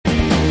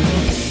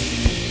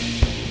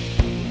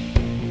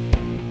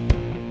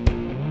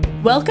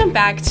Welcome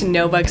back to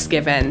No Bucks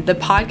Given, the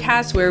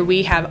podcast where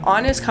we have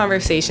honest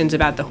conversations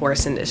about the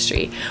horse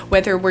industry.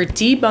 Whether we're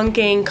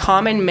debunking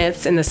common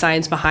myths and the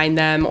science behind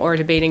them or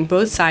debating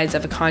both sides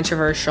of a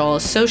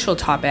controversial social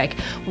topic,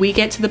 we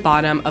get to the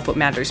bottom of what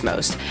matters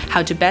most,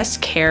 how to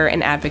best care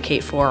and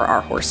advocate for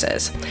our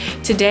horses.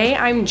 Today,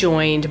 I'm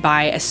joined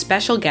by a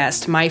special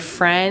guest, my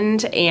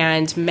friend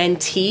and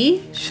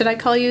mentee. Should I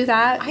call you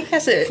that? I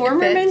guess it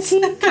Former fits.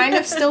 mentee? Kind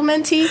of still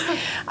mentee?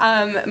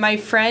 My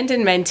friend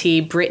and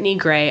mentee, Brittany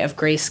Gray of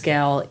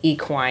Grayscale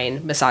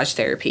Equine Massage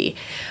Therapy.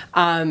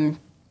 What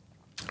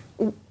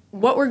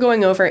we're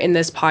going over in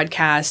this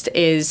podcast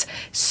is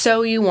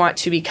so you want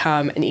to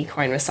become an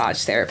equine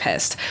massage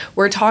therapist.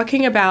 We're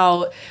talking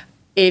about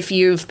if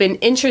you've been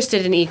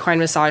interested in equine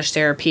massage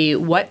therapy,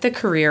 what the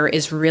career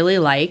is really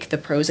like, the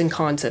pros and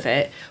cons of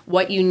it,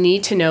 what you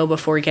need to know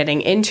before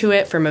getting into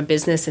it from a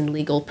business and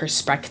legal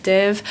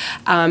perspective,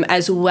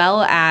 as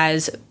well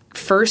as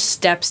first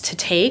steps to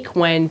take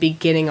when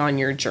beginning on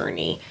your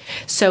journey.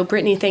 So,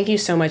 Brittany, thank you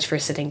so much for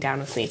sitting down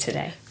with me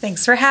today.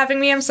 Thanks for having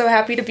me. I'm so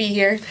happy to be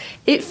here.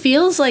 It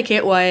feels like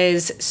it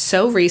was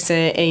so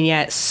recent and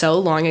yet so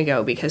long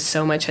ago because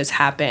so much has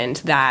happened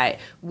that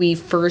we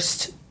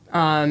first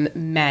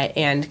met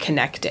and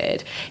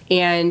connected.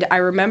 And I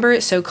remember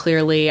it so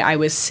clearly. I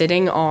was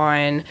sitting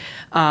on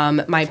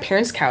my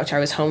parents' couch. I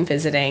was home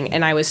visiting,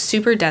 and I was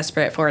super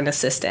desperate for an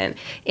assistant.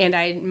 And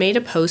I made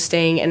a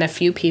posting, and a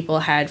few people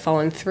had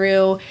fallen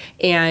through,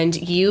 and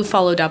you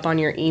followed up on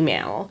your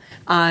email.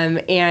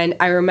 And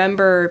I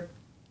remember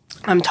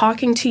I'm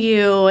talking to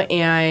you,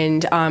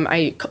 and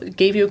I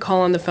gave you a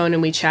call on the phone,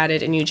 and we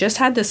chatted, and you just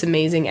had this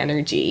amazing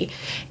energy.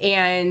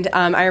 And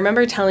I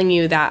remember telling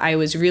you that I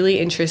was really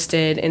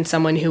interested in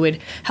someone who would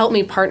help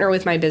me partner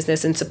with my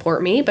business and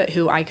support me, but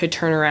who I could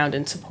turn around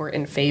and support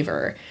and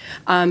favor.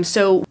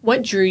 So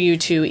what drew you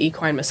to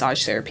equine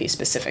massage therapy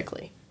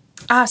specifically?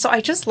 So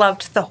I just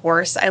loved the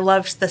horse. I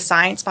loved the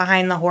science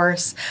behind the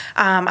horse.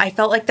 I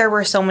felt like there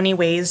were so many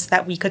ways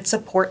that we could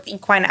support the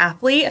equine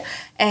athlete,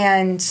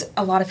 and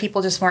a lot of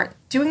people just weren't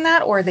doing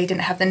that, or they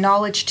didn't have the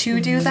knowledge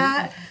to do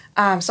that.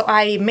 So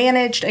I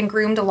managed and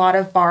groomed a lot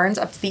of barns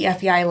up to the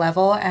FEI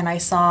level, and I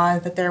saw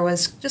that there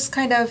was just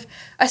kind of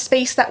a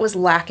space that was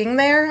lacking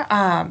there.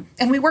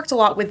 And we worked a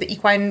lot with the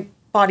equine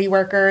body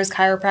workers,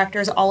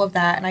 chiropractors, all of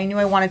that. And I knew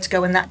I wanted to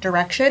go in that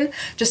direction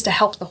just to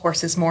help the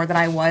horses more than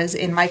I was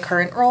in my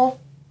current role.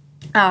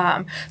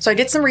 So I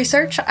did some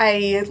research.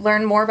 I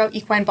learned more about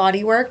equine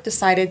bodywork,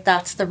 decided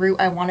that's the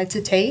route I wanted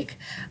to take.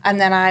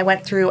 And then I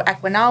went through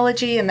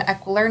equinology and the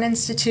Equilearn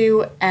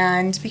Institute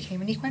and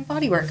became an equine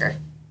bodyworker.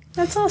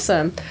 That's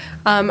awesome.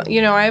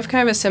 I have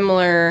kind of a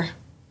similar,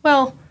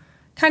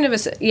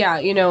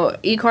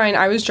 equine,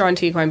 I was drawn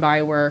to equine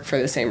body work for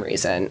the same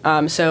reason.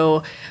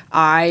 So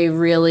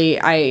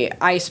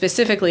I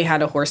specifically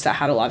had a horse that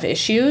had a lot of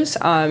issues,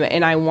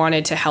 and I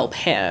wanted to help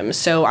him.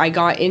 So I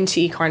got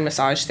into equine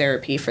massage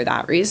therapy for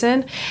that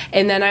reason.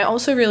 And then I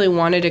also really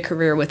wanted a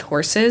career with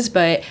horses,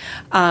 but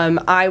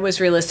I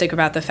was realistic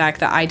about the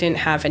fact that I didn't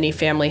have any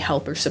family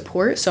help or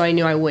support, so I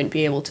knew I wouldn't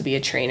be able to be a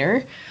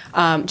trainer.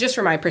 Just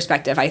from my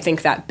perspective, I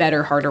think that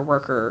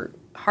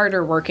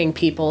harder working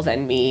people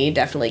than me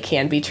definitely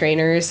can be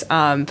trainers.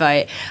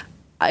 But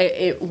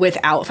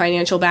without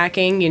financial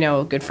backing,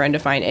 a good friend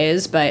of mine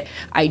is. But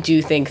I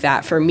do think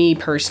that for me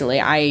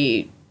personally,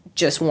 I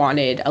just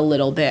wanted a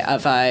little bit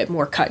of a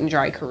more cut and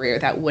dry career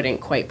that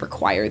wouldn't quite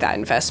require that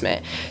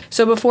investment.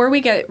 So before we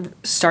get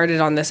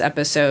started on this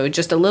episode,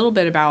 just a little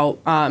bit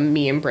about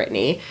me and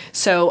Brittany.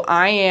 So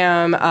I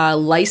am a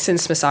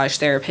licensed massage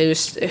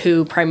therapist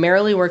who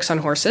primarily works on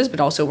horses, but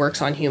also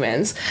works on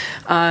humans.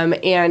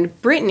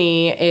 And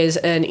Brittany is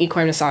an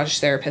equine massage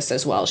therapist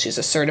as well. She's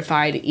a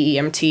certified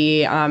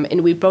EMT,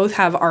 and we both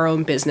have our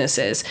own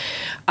businesses.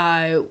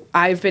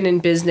 I've been in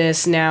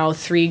business now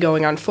 3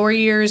 going on 4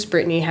 years.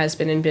 Brittany has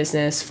been in business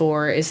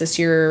for, is this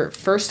your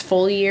first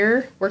full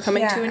year? We're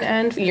coming to an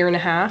end, year and a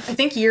half? I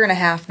think year and a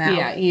half now.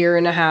 Yeah, year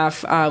and a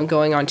half,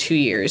 going on 2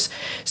 years.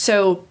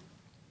 So,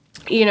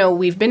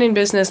 we've been in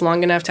business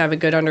long enough to have a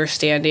good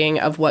understanding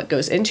of what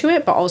goes into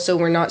it, but also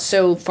we're not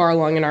so far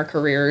along in our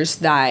careers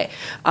that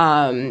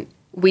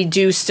we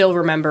do still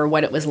remember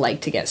what it was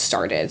like to get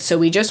started. So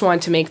we just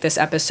want to make this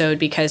episode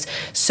because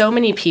so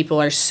many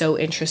people are so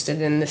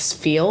interested in this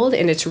field,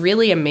 and it's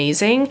really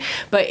amazing,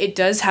 but it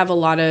does have a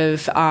lot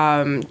of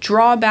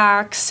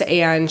drawbacks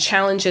and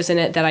challenges in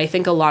it that I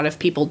think a lot of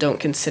people don't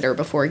consider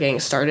before getting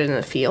started in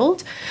the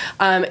field.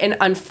 And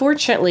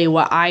unfortunately,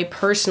 what I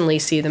personally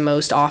see the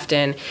most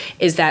often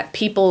is that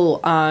people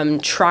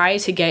try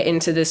to get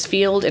into this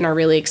field and are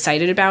really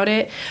excited about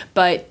it,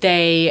 but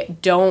they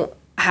don't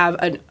have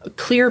a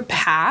clear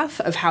path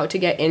of how to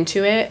get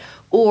into it,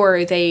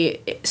 or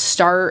they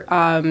start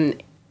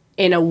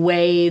in a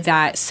way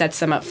that sets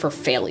them up for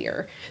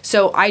failure.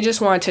 So I just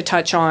want to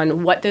touch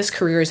on what this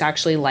career is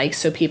actually like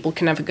so people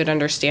can have a good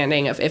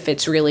understanding of if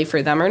it's really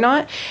for them or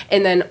not,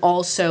 and then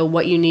also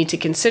what you need to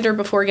consider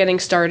before getting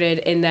started,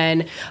 and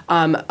then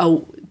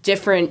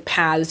different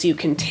paths you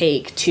can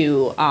take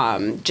to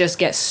just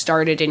get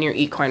started in your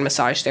equine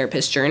massage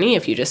therapist journey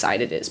if you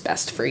decide it is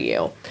best for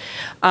you.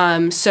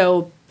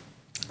 So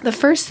the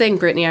first thing,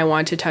 Brittany, I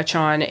want to touch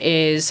on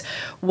is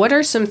what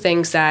are some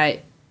things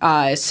that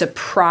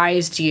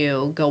surprised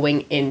you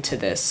going into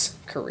this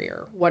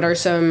career?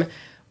 What's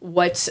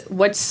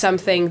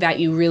something that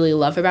you really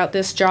love about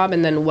this job,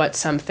 and then what's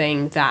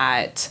something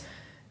that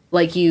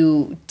like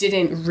you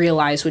didn't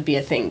realize would be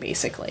a thing,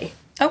 basically?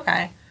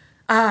 Okay.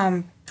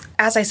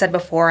 As I said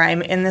before,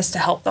 I'm in this to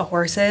help the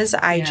horses.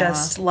 I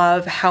just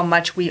love how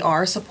much we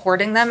are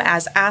supporting them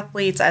as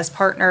athletes, as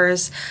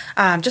partners,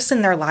 just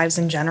in their lives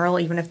in general.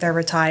 Even if they're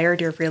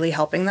retired, you're really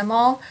helping them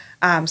all.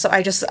 So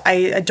I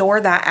adore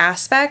that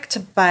aspect,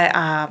 but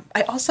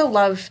I also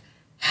love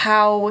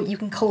how you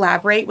can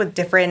collaborate with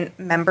different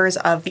members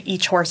of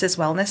each horse's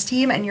wellness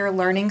team, and you're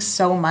learning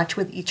so much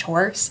with each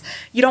horse.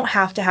 You don't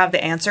have to have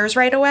the answers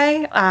right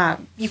away.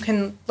 You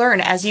can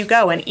learn as you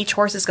go, and each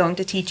horse is going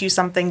to teach you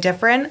something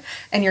different,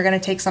 and you're going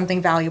to take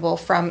something valuable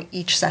from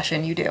each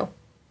session you do.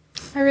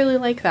 I really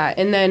like that.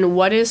 And then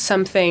what is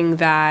something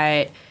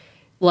that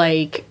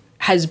like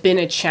has been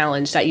a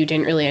challenge that you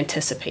didn't really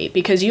anticipate?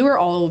 Because you were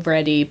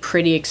already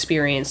pretty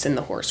experienced in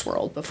the horse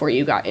world before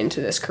you got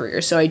into this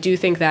career. So I do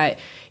think that,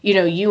 you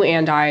know, you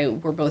and I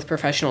were both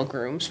professional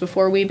grooms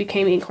before we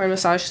became equine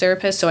massage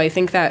therapists. So I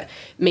think that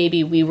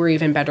maybe we were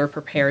even better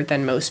prepared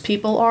than most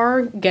people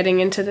are getting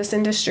into this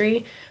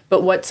industry.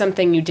 But what's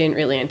something you didn't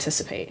really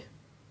anticipate?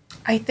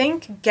 I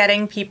think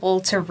getting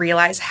people to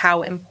realize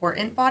how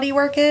important body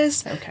work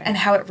is and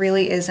how it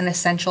really is an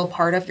essential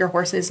part of your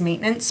horse's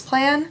maintenance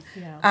plan.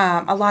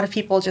 Yeah. A lot of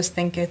people just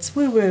think it's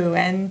woo-woo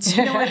and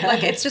you know,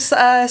 like it's just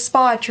a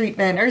spa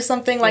treatment or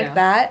something like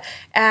that.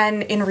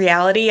 And in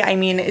reality, I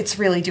mean, it's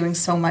really doing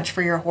so much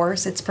for your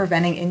horse. It's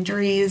preventing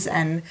injuries,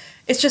 and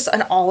it's just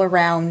an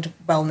all-around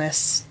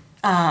wellness,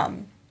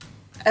 an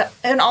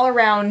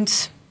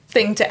all-around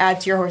thing to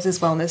add to your horse's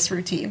wellness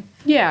routine.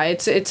 Yeah,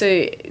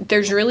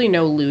 there's really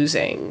no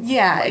losing.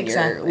 Yeah,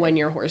 exactly. When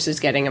your horse is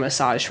getting a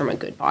massage from a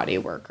good body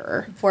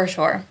worker. For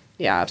sure.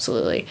 Yeah,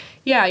 absolutely.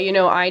 Yeah, you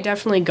know, I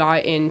definitely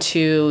got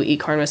into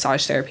equine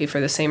massage therapy for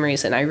the same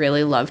reason. I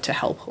really love to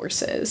help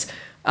horses.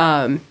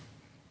 And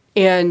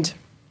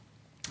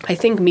I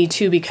think me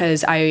too,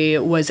 because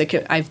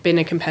I've been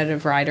a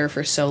competitive rider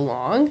for so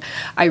long.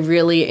 I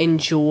really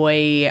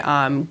enjoy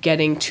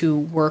getting to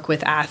work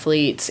with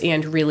athletes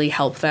and really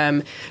help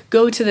them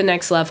go to the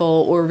next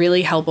level, or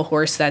really help a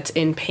horse that's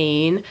in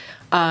pain.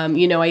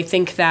 You know, I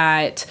think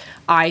that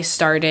I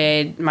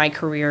started my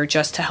career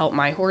just to help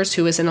my horse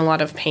who was in a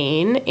lot of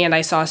pain, and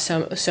I saw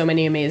so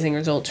many amazing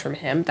results from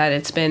him that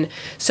it's been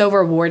so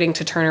rewarding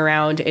to turn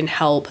around and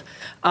help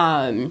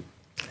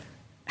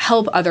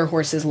other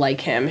horses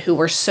like him who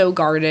were so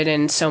guarded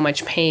and so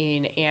much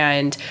pain.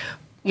 And,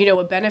 you know,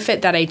 a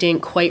benefit that I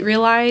didn't quite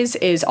realize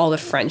is all the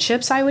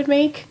friendships I would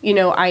make. You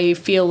know, I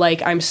feel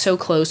like I'm so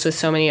close with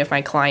so many of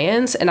my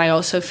clients, and I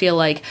also feel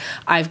like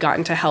I've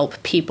gotten to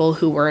help people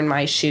who were in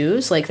my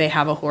shoes. Like, they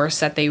have a horse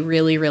that they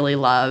really, really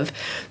love,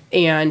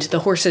 and the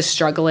horse is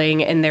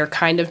struggling, and they're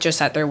kind of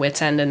just at their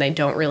wit's end, and they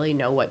don't really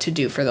know what to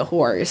do for the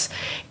horse.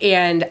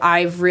 And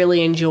I've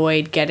really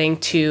enjoyed getting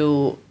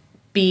to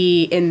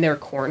be in their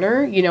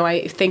corner. You know,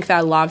 I think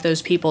that a lot of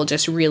those people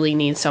just really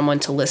need someone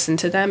to listen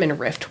to them and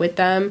riff with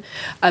them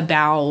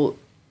about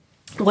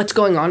what's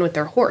going on with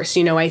their horse.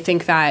 You know, I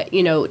think that,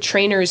 you know,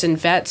 trainers and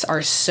vets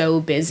are so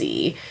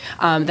busy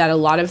that a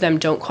lot of them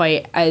don't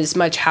quite as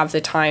much have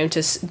the time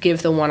to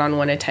give the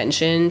one-on-one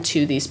attention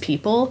to these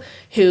people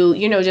who,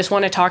 you know, just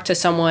want to talk to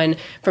someone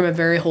from a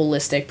very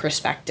holistic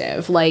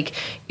perspective. Like,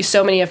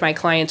 so many of my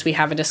clients, we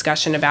have a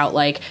discussion about,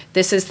 like,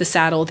 this is the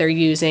saddle they're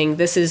using,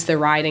 this is the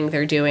riding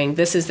they're doing,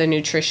 this is the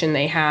nutrition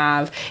they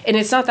have. And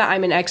it's not that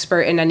I'm an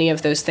expert in any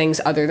of those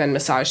things other than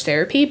massage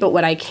therapy, but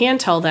what I can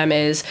tell them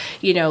is,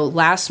 you know,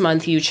 last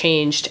month you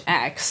changed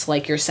X,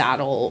 like your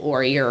saddle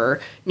or your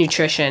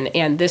nutrition,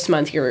 and this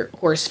month your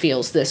horse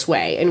feels this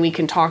way. And we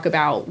can talk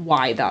about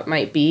why that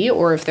might be,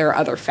 or if there are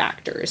other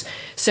factors.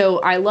 So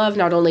I love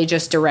not only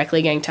just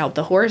directly getting to help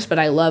the horse, but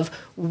I love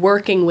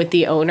working with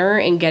the owner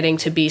and getting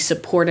to be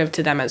supportive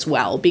to them as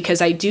well.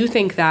 Because I do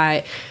think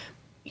that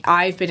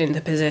I've been in the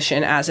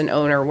position as an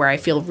owner where I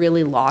feel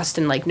really lost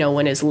and like no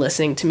one is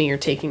listening to me or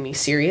taking me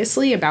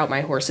seriously about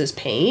my horse's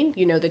pain.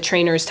 You know, the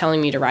trainer is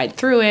telling me to ride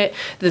through it.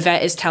 The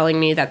vet is telling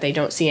me that they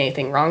don't see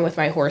anything wrong with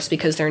my horse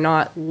because they're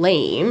not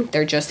lame.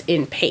 They're just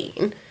in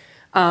pain.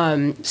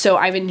 So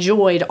I've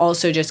enjoyed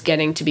also just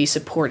getting to be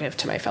supportive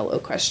to my fellow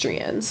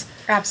equestrians.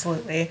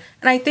 Absolutely.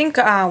 And I think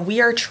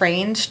we are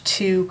trained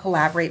to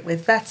collaborate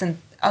with vets and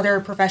other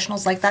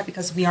professionals like that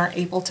because we aren't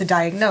able to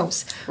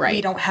diagnose. Right.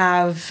 We don't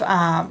have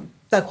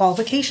the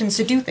qualifications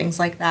to do things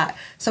like that.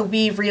 So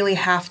we really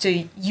have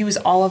to use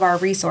all of our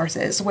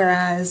resources,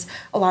 whereas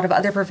a lot of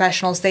other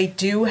professionals, they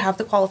do have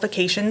the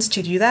qualifications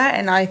to do that.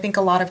 And I think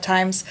a lot of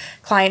times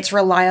clients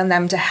rely on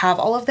them to have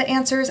all of the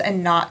answers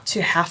and not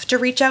to have to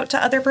reach out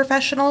to other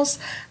professionals.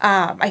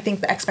 I think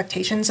the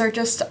expectations are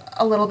just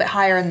a little bit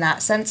higher in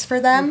that sense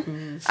for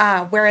them.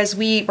 Whereas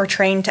we were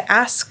trained to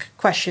ask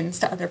questions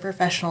to other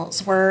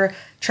professionals. We're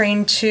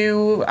trained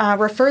to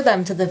refer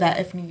them to the vet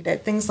if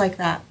needed, things like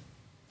that.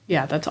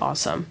 Yeah, that's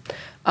awesome.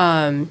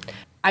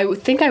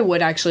 Think I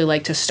would actually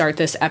like to start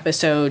this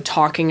episode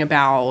talking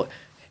about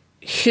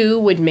who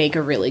would make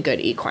a really good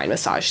equine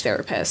massage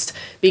therapist,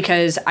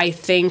 because I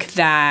think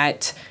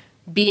that,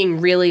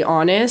 being really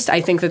honest,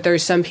 I think that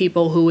there's some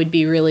people who would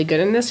be really good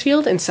in this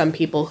field and some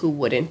people who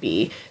wouldn't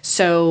be.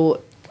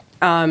 So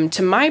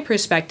to my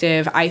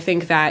perspective, I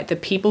think that the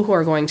people who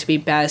are going to be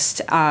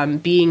best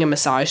being a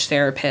massage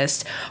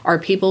therapist are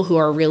people who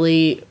are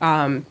really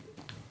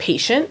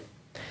patient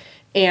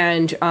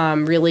and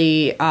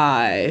really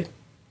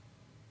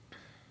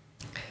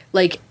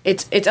like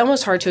it's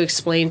almost hard to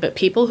explain, but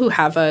people who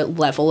have a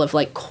level of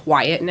like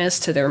quietness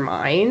to their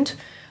mind.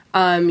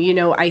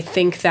 I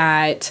think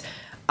that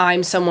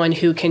I'm someone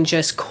who can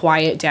just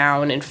quiet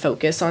down and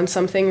focus on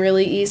something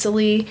really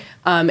easily.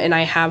 And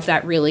I have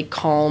that really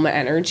calm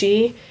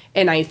energy,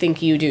 and I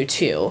think you do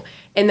too.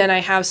 And then I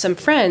have some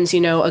friends,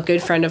 a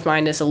good friend of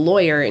mine is a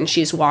lawyer, and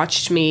she's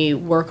watched me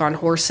work on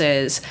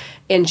horses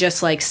and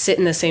just like sit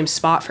in the same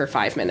spot for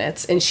 5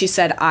 minutes. And she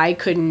said, I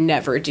could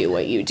never do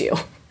what you do.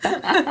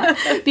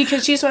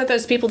 Because she's one of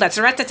those people that's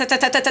all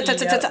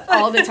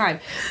the time.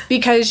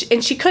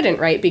 And she couldn't,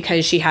 right?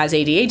 Because she has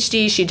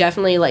ADHD. She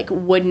definitely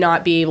would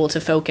not be able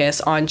to focus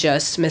on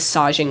just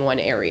massaging one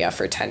area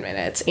for 10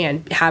 minutes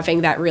and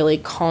having that really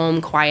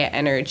calm, quiet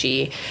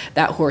energy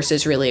that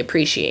horses really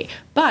appreciate.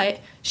 But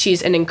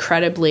she's an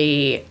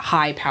incredibly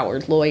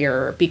high-powered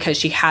lawyer because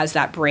she has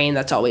that brain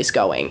that's always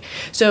going.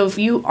 So if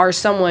you are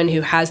someone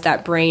who has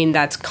that brain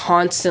that's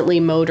constantly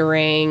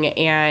motoring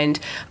and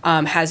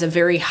has a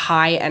very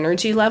high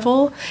energy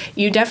level,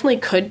 you definitely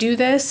could do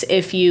this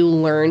if you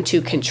learn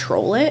to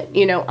control it.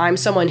 I'm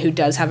someone who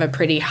does have a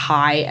pretty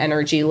high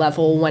energy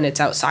level when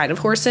it's outside of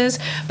horses,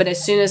 but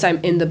as soon as I'm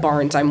in the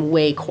barns, I'm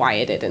way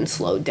quieted and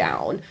slowed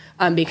down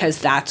because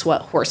that's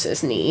what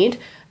horses need.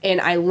 And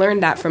I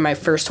learned that from my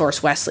first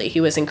horse, Wesley. He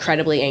was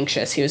incredibly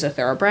anxious. He was a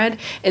thoroughbred.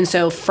 And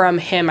so from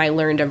him, I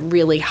learned a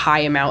really high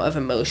amount of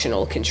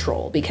emotional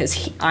control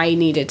because I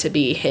needed to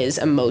be his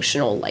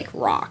emotional,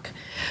 rock.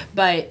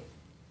 But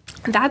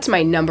that's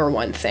my number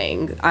one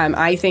thing.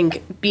 I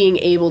think being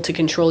able to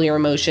control your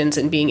emotions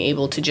and being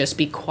able to just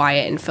be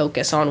quiet and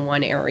focus on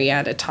one area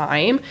at a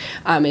time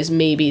is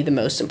maybe the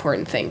most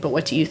important thing. But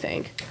what do you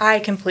think? I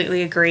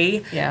completely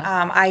agree.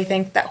 Yeah. I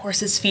think that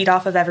horses feed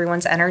off of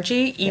everyone's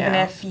energy, even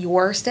if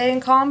you're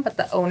staying calm, but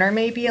the owner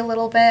may be a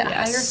little bit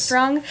higher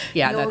strung.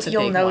 Yeah, that's a big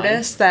You'll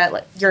notice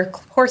that your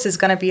horse is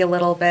going to be a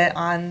little bit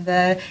on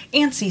the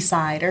antsy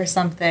side or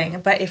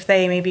something. But if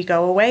they maybe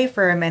go away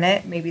for a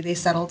minute, maybe they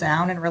settle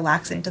down and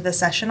relax into the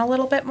session a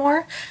little bit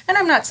more. And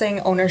I'm not saying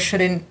owners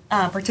shouldn't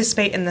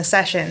participate in the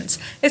sessions.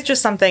 It's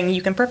just something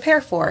you can prepare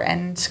for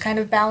and kind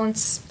of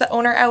balance the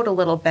owner out a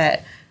little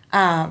bit.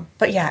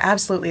 But yeah,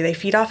 absolutely. They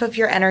feed off of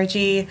your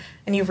energy,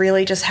 and you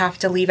really just have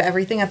to leave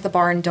everything at the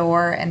barn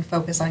door and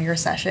focus on your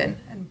session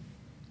and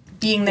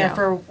being there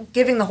for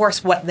giving the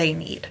horse what they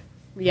need.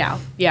 Yeah,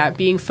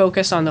 being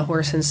focused on the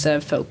horse instead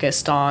of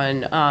focused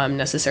on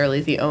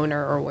necessarily the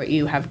owner or what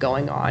you have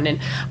going on.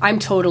 And I'm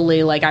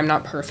totally, I'm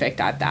not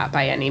perfect at that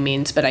by any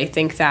means, but I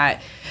think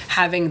that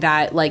having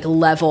that,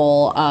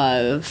 level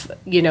of,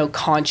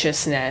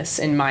 consciousness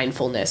and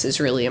mindfulness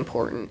is really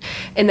important.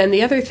 And then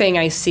the other thing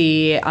I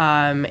see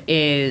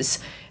is...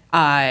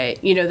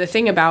 the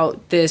thing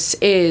about this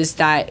is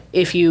that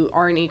if you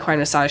are an equine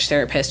massage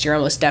therapist, you're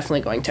almost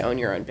definitely going to own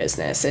your own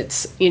business.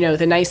 It's,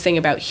 the nice thing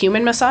about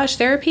human massage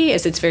therapy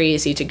is it's very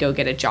easy to go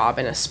get a job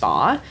in a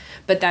spa,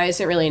 but that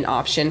isn't really an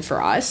option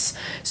for us.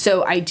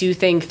 So I do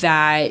think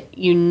that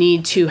you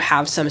need to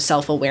have some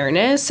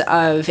self-awareness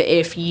of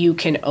if you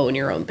can own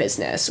your own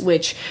business,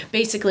 which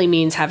basically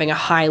means having a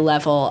high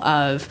level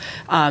of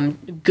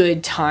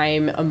good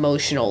time,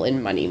 emotional,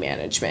 and money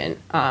management.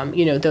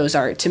 Those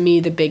are, to me,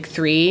 the big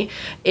three.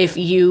 If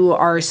you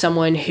are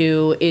someone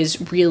who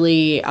is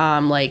really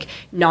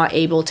not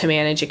able to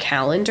manage a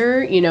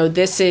calendar,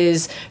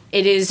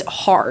 it is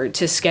hard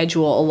to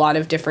schedule a lot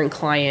of different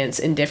clients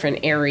in different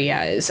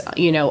areas,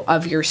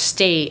 of your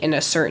state in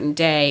a certain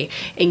day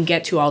and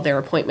get to all their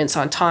appointments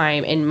on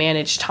time and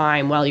manage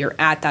time while you're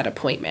at that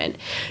appointment.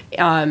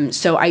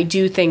 So I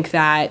do think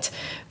that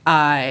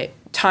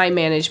time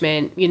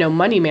management,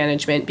 money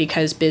management,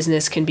 because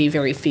business can be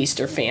very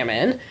feast or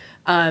famine.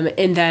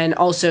 And then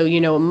also,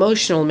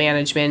 emotional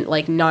management,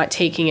 like not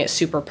taking it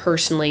super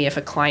personally if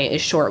a client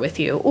is short with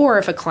you or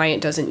if a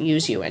client doesn't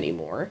use you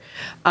anymore.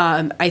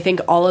 I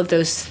think all of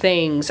those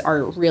things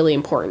are really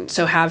important.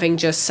 So having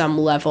just some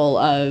level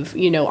of,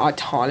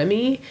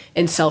 autonomy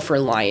and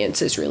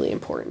self-reliance is really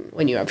important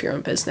when you have your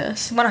own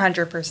business.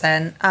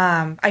 100%.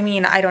 I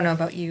mean, I don't know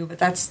about you, but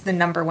that's the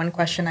number one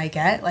question I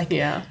get. Like,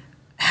 Yeah.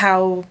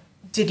 How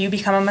did you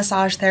become a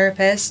massage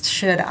therapist?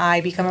 Should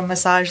I become a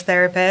massage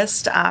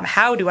therapist?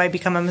 How do I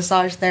become a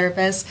massage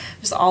therapist?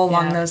 Just all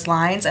along those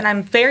lines. And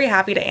I'm very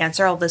happy to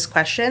answer all those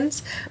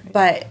questions,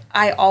 but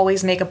I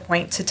always make a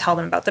point to tell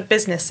them about the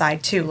business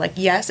side too. Like,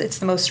 yes, it's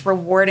the most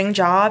rewarding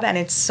job and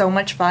it's so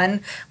much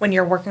fun when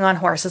you're working on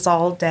horses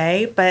all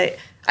day, but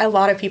a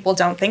lot of people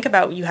don't think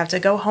about you have to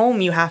go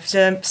home, you have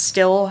to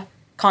still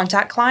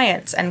contact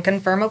clients and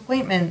confirm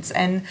appointments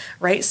and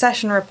write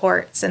session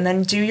reports and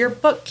then do your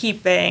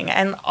bookkeeping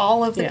and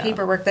all of the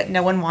paperwork that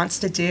no one wants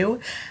to do,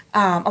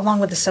 along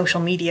with the social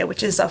media,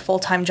 which is a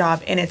full-time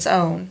job in its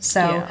own.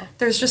 So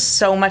there's just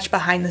so much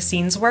behind the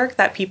scenes work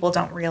that people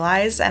don't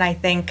realize, and I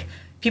think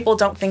people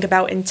don't think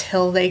about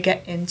until they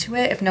get into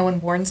it if no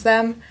one warns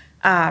them.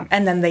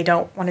 And then they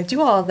don't want to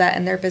do all of that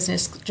and their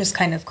business just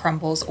kind of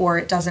crumbles or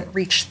it doesn't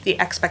reach the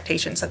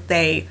expectations that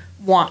they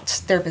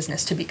want their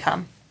business to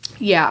become.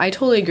 Yeah, I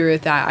totally agree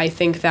with that. I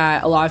think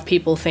that a lot of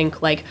people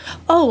think like,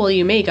 oh, well,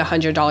 you make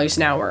 $100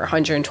 an hour,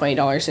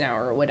 $120 an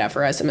hour or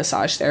whatever as a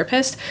massage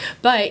therapist,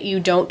 but you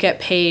don't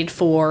get paid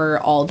for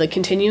all the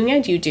continuing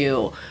ed you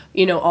do.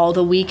 All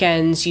the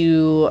weekends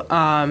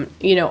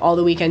all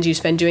the weekends you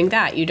spend doing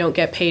that. You don't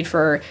get paid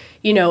for,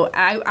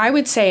 I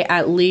would say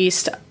at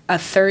least a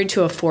third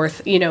to a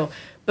fourth,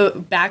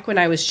 but back when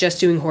I was just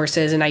doing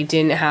horses and I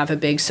didn't have a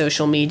big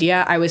social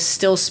media, I was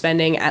still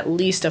spending at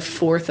least a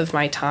fourth of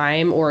my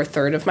time or a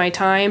third of my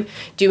time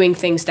doing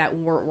things that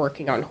weren't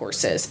working on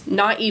horses,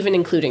 not even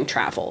including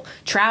travel.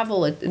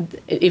 Travel,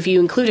 if you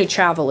included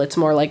travel, it's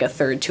more like a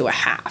third to a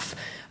half.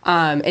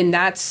 And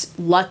that's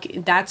low.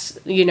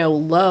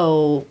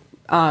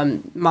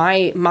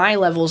 My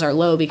levels are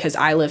low because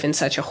I live in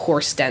such a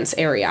horse dense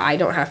area. I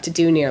don't have to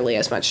do nearly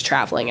as much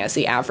traveling as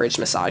the average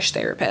massage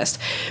therapist,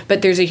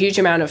 but there's a huge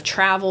amount of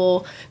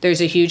travel.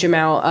 There's a huge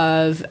amount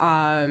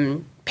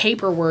of,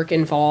 paperwork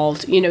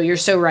involved. You're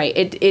so right.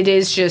 It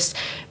is just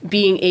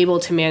being able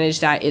to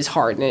manage that is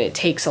hard and it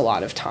takes a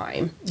lot of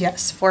time.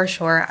 Yes, for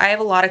sure. I have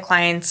a lot of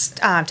clients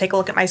take a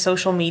look at my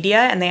social media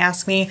and they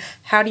ask me,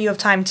 how do you have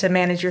time to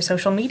manage your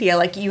social media?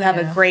 Like, you have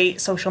a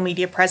great social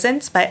media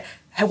presence, but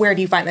where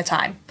do you find the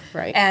time?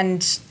 Right.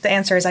 And the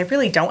answer is I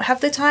really don't have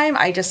the time.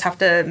 I just have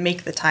to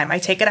make the time. I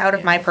take it out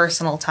of my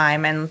personal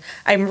time, and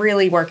I'm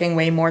really working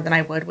way more than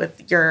I would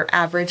with your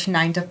average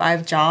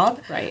 9-to-5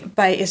 job. Right.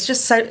 But it's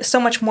just so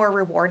much more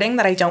rewarding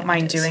that I don't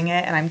mind doing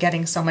it, and I'm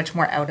getting so much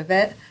more out of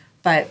it.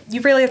 But you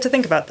really have to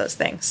think about those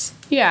things.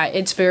 Yeah,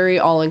 it's very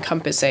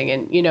all-encompassing.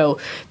 And,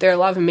 there are a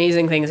lot of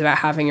amazing things about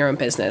having your own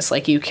business.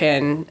 Like, you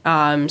can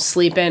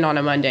sleep in on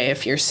a Monday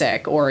if you're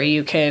sick, or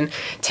you can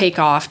take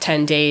off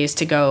 10 days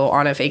to go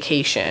on a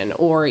vacation,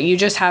 or you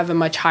just have a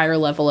much higher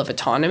level of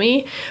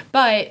autonomy.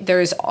 But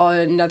there's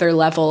another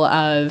level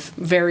of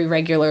very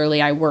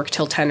regularly, I work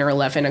till 10 or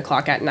 11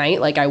 o'clock at night.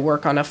 Like, I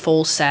work on a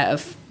full set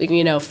of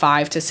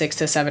 5 to 6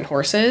 to 7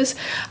 horses.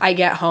 I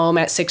get home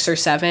at 6 or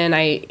 7.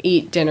 I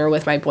eat dinner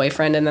with my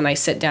boyfriend, and then I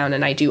sit down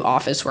and I do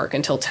office work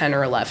until 10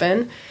 or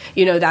 11.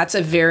 That's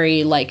a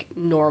very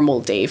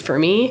normal day for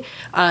me.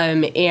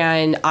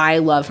 And I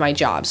love my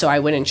job, so I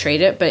wouldn't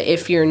trade it. But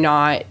if you're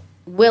not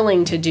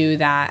willing to do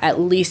that, at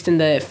least in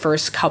the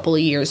first couple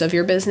of years of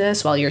your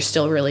business, while you're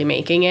still really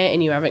making it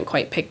and you haven't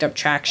quite picked up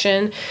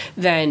traction,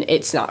 then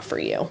it's not for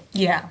you.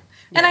 Yeah.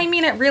 And I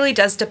mean, it really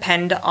does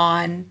depend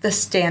on the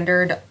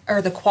standard or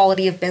the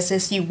quality of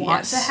business you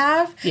want to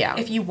have. Yeah.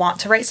 If you want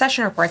to write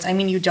session reports, I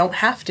mean, you don't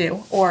have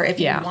to. Or if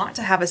you want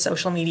to have a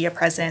social media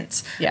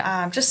presence,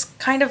 just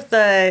kind of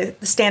the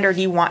standard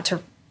you want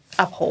to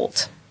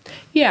uphold.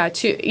 Yeah,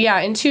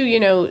 and two,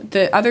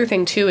 the other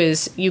thing too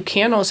is you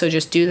can also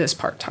just do this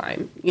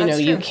part-time.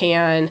 You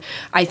can,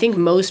 I think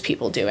most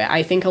people do it.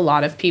 I think a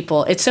lot of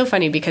people, it's so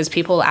funny because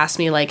people ask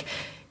me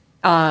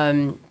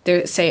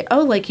they say,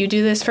 oh, you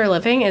do this for a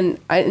living,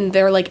 and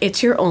they're like,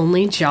 it's your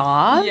only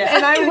job? Yeah.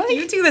 And I'm like,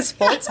 you do this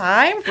full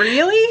time?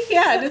 Really?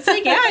 Yeah, and it's I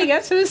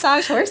get to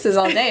massage horses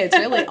all day. It's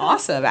really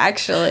awesome,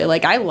 actually.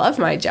 I love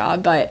my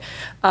job, but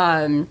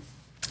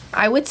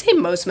I would say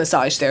most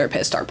massage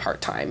therapists are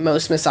part-time.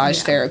 Most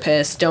massage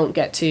therapists don't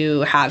get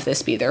to have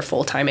this be their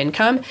full-time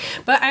income.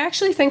 But I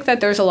actually think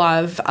that there's a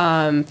lot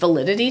of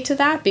validity to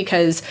that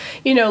because,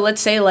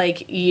 let's say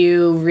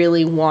you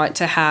really want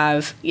to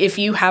have, if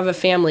you have a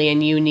family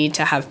and you need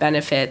to have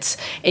benefits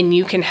and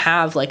you can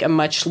have a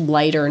much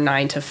lighter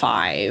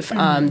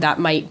 9-to-5, that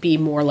might be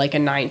more like a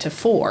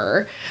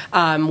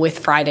 9-to-4 with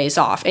Fridays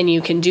off. And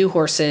you can do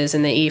horses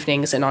in the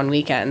evenings and on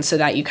weekends so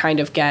that you kind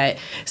of get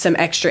some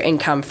extra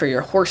income for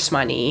your horse horse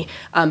money,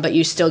 but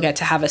you still get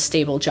to have a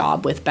stable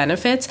job with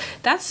benefits,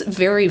 that's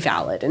very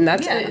valid. And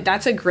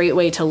that's a great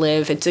way to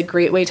live. It's a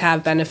great way to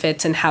have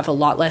benefits and have a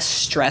lot less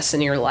stress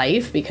in your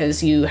life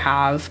because you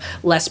have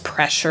less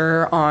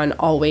pressure on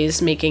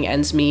always making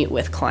ends meet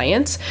with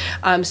clients.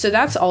 So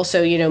that's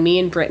also, me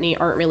and Brittany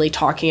aren't really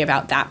talking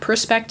about that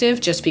perspective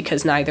just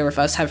because neither of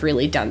us have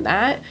really done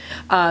that.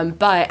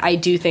 But I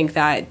do think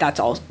that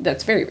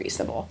that's very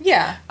reasonable.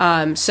 Yeah.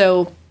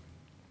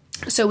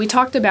 So we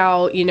talked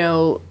about,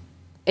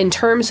 in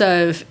terms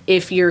of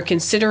if you're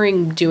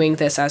considering doing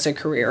this as a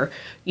career,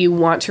 you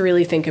want to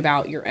really think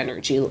about your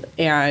energy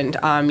and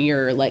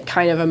your like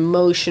kind of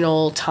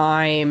emotional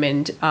time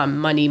and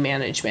money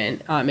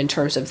management in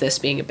terms of this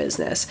being a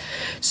business.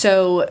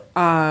 So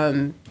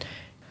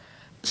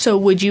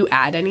would you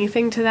add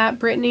anything to that,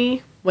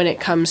 Brittany? When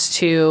it comes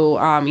to,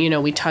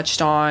 we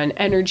touched on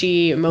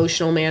energy,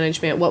 emotional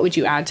management. What would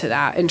you add to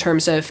that in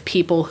terms of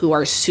people who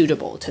are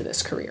suitable to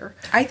this career?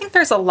 I think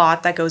there's a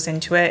lot that goes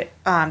into it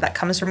that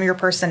comes from your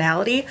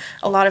personality.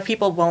 A lot of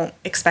people won't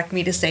expect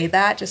me to say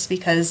that just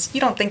because you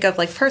don't think of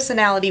like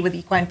personality with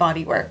equine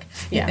bodywork.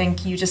 You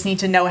think you just need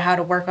to know how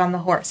to work on the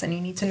horse and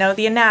you need to know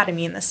the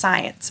anatomy and the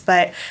science.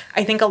 But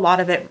I think a lot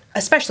of it,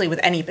 especially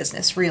with any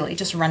business, really,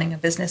 just running a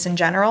business in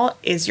general,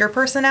 is your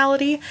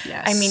personality.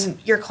 Yes. I mean,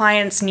 your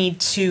clients need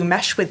to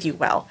mesh with you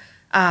well.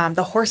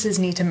 The horses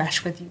need to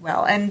mesh with you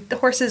well. And the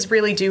horses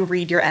really do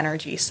read your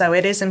energy. So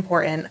it is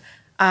important.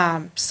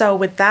 So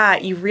with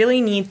that, you really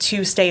need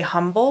to stay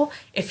humble.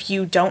 If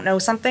you don't know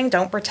something,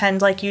 don't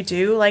pretend like you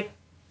do. Like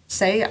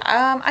say,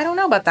 I don't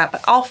know about that,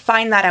 but I'll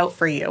find that out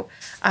for you.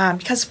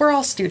 Because we're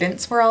all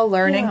students. We're all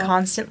learning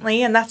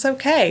constantly, and that's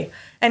okay.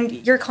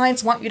 And your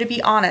clients want you to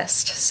be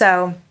honest.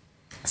 So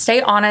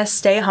stay honest,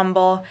 stay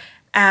humble.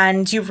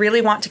 And you really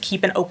want to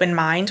keep an open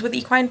mind with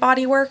equine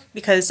bodywork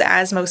because,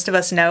 as most of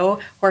us know,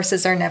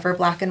 horses are never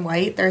black and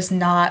white. There's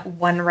not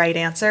one right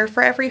answer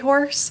for every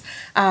horse.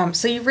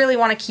 So you really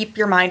want to keep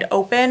your mind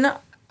open.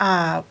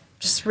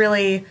 Just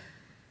really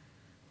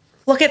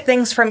look at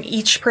things from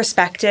each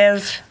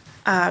perspective.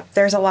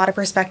 There's a lot of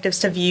perspectives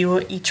to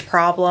view each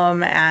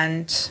problem,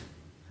 and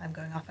I'm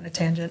going off on a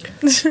tangent.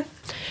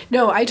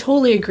 No, I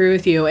totally agree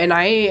with you. And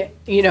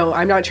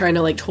I'm not trying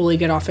to like totally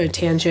get off a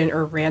tangent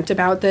or rant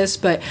about this,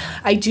 but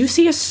I do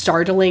see a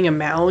startling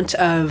amount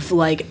of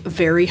like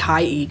very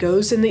high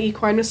egos in the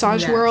equine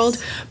massage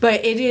world.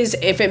 But it is,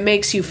 if it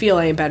makes you feel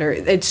any better,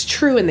 it's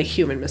true in the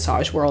human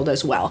massage world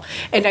as well.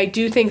 And I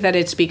do think that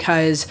it's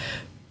because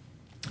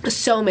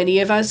so many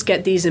of us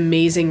get these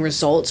amazing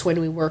results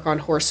when we work on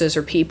horses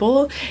or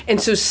people.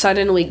 And so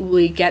suddenly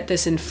we get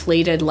this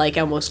inflated, like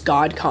almost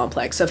God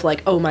complex of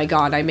like, oh my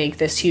God, I make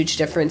this huge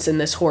difference in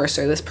this horse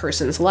or this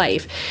person's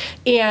life.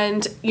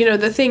 And,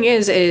 the thing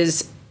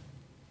is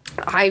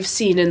I've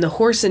seen in the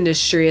horse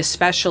industry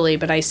especially,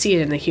 but I see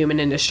it in the human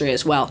industry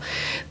as well.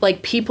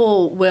 Like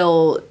people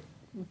will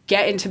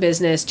get into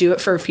business, do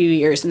it for a few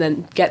years, and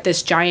then get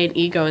this giant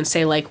ego and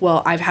say like,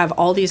 well, I have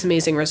all these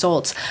amazing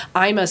results.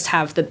 I must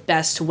have the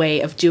best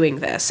way of doing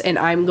this. And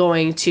I'm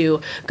going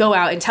to go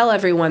out and tell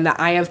everyone that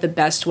I have the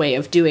best way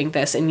of doing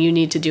this and you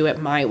need to do it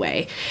my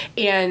way.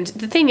 And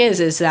the thing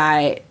is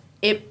that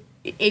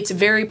it's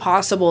very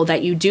possible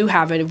that you do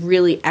have a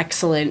really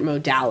excellent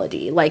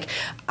modality. Like,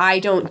 I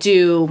don't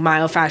do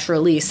myofascial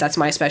release. That's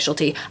my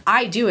specialty.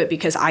 I do it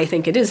because I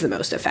think it is the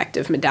most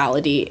effective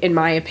modality, in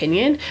my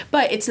opinion.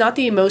 But it's not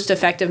the most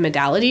effective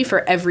modality for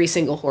every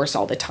single horse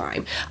all the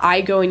time.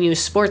 I go and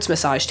use sports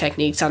massage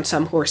techniques on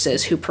some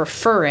horses who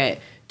prefer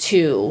it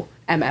to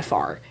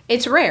MFR.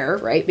 It's rare,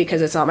 right?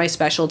 Because it's not my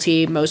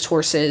specialty. Most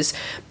horses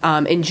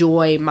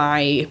enjoy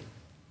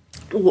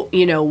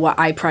what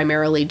I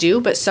primarily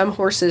do, but some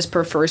horses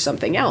prefer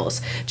something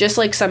else, just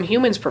like some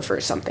humans prefer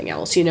something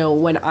else.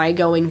 When I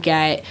go and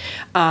get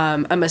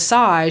a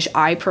massage,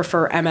 I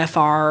prefer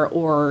MFR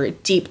or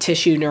deep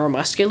tissue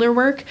neuromuscular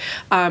work.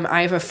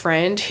 I have a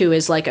friend who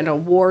is like an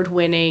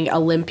award-winning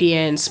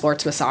Olympian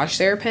sports massage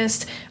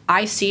therapist.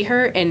 I see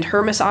her and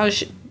her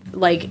massage,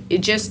 like,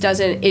 it just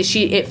doesn't,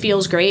 it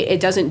feels great. It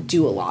doesn't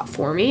do a lot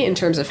for me in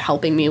terms of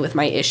helping me with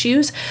my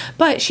issues,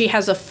 but she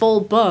has a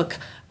full book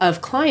of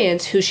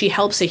clients who she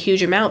helps a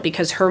huge amount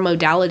because her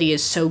modality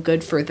is so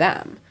good for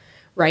them,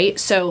 right?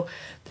 So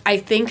I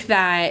think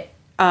that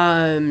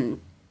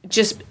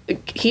just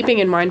keeping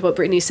in mind what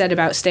Brittany said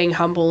about staying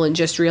humble and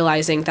just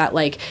realizing that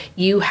like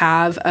you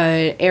have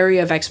an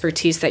area of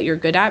expertise that you're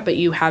good at, but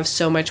you have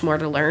so much more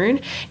to learn.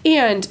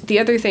 And the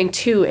other thing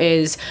too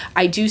is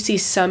I do see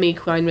some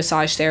equine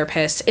massage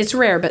therapists, it's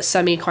rare, but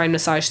some equine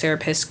massage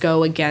therapists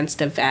go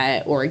against a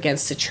vet or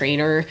against a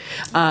trainer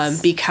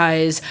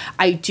because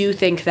I do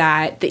think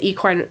that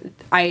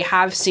I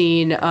have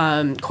seen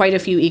quite a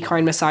few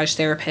equine massage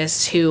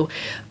therapists who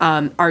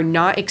are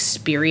not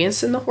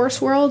experienced in the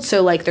horse world.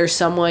 So like there's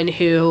someone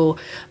who who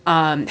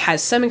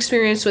has some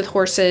experience with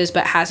horses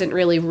but hasn't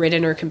really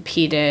ridden or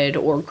competed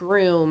or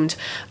groomed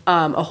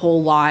a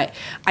whole lot,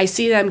 I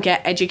see them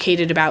get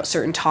educated about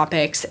certain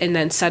topics and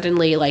then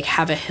suddenly like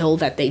have a hill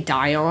that they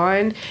die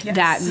on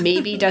that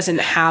maybe doesn't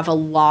have a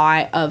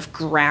lot of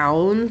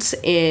grounds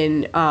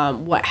in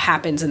what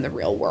happens in the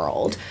real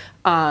world.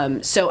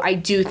 So I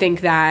do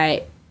think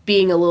that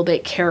being a little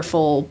bit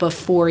careful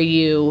before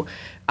you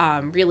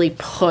really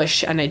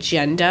push an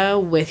agenda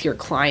with your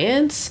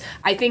clients.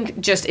 I think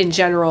just in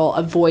general,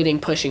 avoiding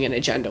pushing an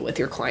agenda with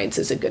your clients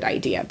is a good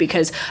idea,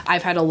 because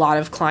I've had a lot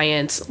of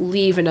clients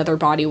leave another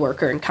body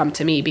worker and come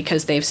to me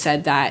because they've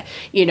said that,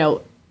 you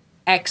know,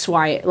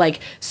 XY, like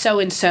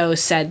so-and-so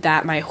said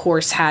that my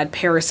horse had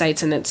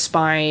parasites in its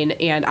spine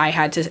and I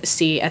had to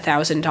see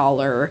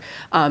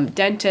 $1,000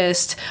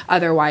 dentist.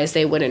 Otherwise,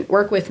 they wouldn't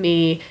work with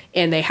me.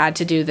 And they had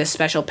to do this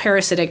special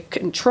parasitic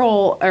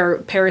control or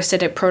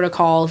parasitic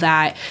protocol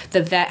that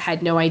the vet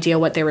had no idea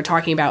what they were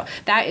talking about.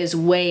 That is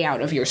way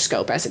out of your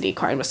scope as an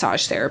equine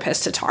massage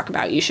therapist to talk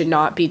about. You should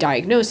not be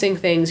diagnosing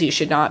things. You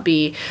should not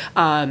be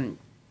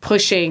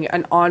pushing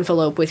an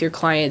envelope with your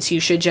clients. You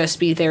should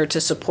just be there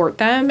to support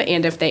them.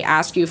 And if they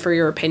ask you for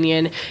your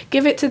opinion,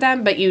 give it to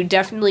them. But you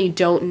definitely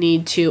don't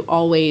need to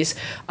always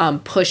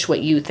push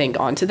what you think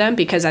onto them,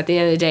 because at the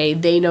end of the day,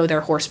 they know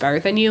their horse better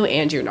than you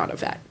and you're not a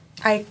vet.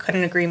 I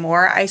couldn't agree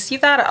more. I see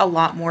that a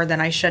lot more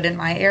than I should in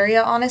my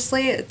area,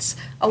 honestly. It's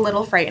a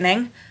little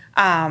frightening.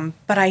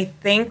 But I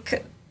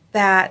think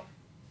that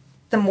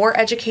the more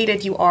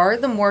educated you are,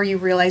 the more you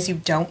realize you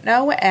don't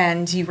know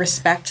and you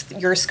respect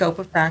your scope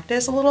of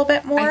practice a little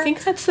bit more. I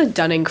think that's the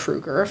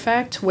Dunning-Kruger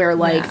effect, where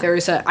like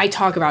I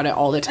talk about it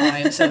all the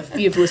time. So if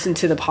you've listened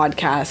to the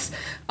podcast,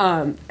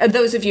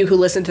 those of you who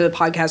listen to the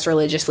podcast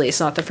religiously, it's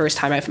not the first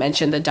time I've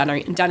mentioned the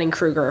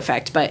Dunning-Kruger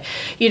effect, but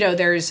you know,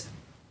 there's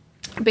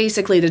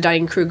basically the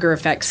Dunning-Kruger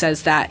effect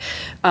says that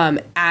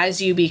as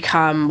you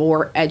become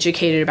more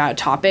educated about a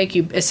topic,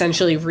 you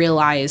essentially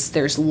realize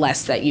there's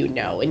less that you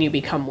know and you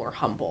become more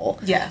humble.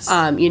 Yes.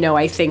 You know,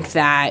 I think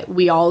that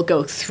we all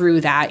go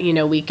through that. You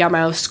know, we come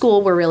out of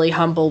school, we're really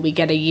humble, we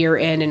get a year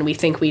in and we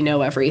think we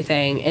know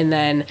everything, and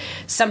then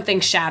something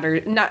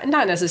shatters, not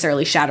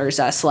necessarily shatters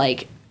us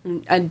like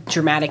a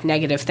dramatic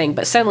negative thing,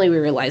 but suddenly we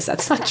realize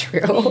that's not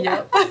true.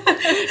 Yep.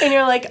 And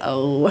you're like,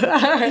 oh.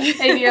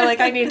 And you're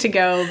like, I need to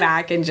go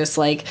back and just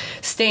like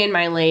stay in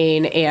my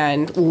lane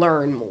and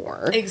learn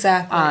more.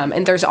 Exactly.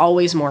 And there's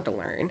always more to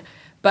learn.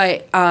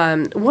 But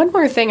one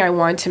more thing I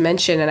want to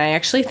mention, and I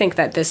actually think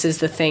that this is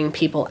the thing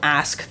people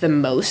ask the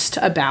most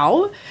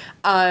about,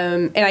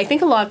 and I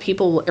think a lot of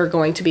people are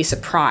going to be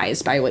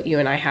surprised by what you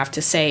and I have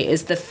to say,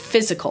 is the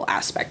physical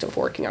aspect of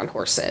working on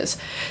horses.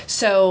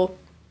 So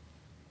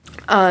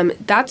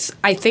that's,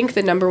 I think,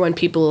 the number one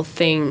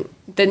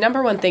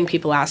thing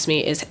people ask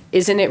me is,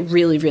 isn't it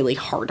really, really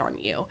hard on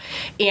you?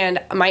 And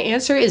my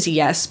answer is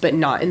yes, but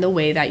not in the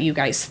way that you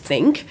guys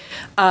think.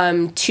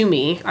 To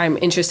me, I'm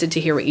interested to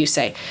hear what you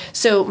say.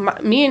 So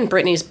me and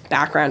Brittany's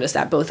background is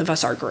that both of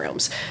us are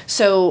grooms.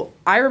 So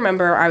I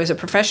remember I was a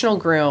professional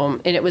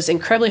groom and it was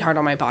incredibly hard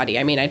on my body.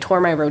 I mean, I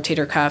tore my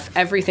rotator cuff.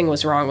 Everything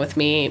was wrong with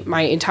me.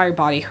 My entire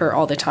body hurt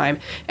all the time.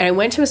 And I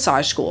went to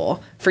massage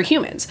school for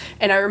humans.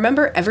 And I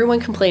remember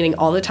everyone complaining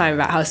all the time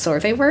about how sore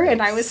they were.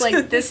 And I was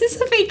like, this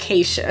is a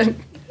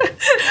vacation.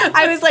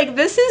 I was like,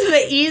 this is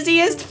the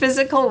easiest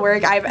physical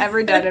work I've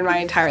ever done in my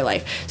entire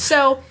life.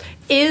 So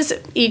is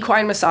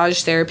equine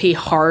massage therapy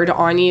hard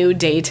on you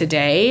day to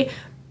day?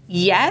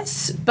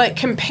 Yes, but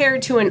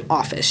compared to an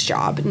office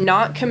job,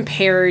 not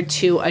compared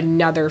to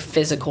another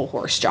physical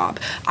horse job.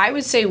 I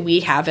would say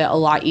we have it a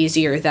lot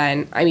easier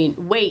than,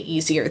 way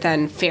easier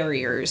than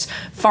farriers,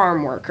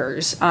 farm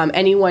workers,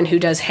 anyone who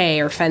does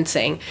hay or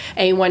fencing,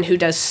 anyone who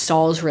does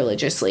stalls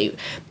religiously.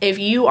 If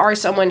you are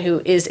someone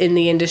who is in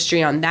the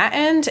industry on that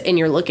end and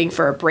you're looking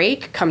for a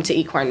break, come to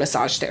equine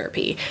massage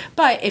therapy.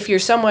 But if you're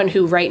someone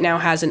who right now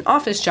has an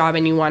office job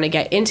and you want to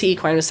get into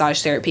equine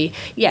massage therapy,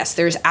 yes,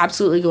 there's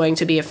absolutely going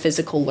to be a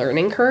physical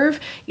learning curve.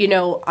 You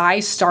know, I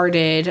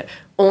started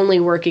only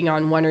working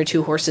on 1 or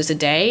 2 horses a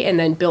day and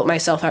then built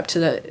myself up to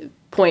the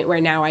point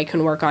where now I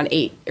can work on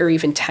 8 or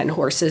even 10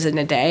 horses in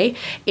a day.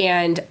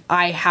 And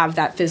I have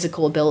that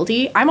physical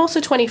ability. I'm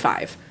also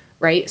 25,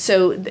 right?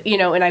 So, you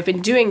know, and I've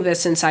been doing this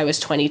since I was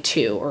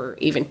 22 or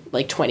even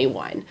like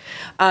 21.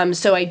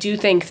 So I do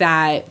think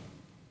that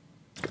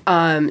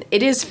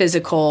it is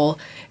physical.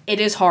 It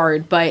is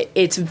hard, but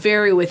it's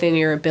very within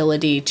your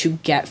ability to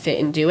get fit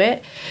and do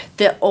it.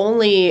 The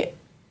only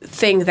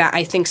thing that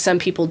I think some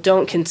people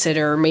don't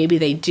consider, maybe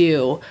they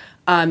do,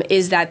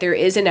 is that there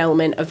is an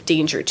element of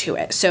danger to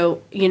it.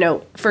 So, you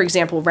know, for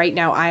example, right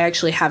now I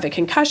actually have a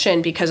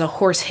concussion because a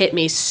horse hit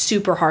me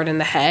super hard in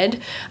the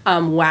head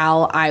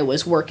while I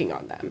was working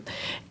on them.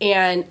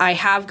 And I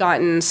have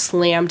gotten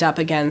slammed up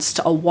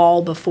against a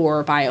wall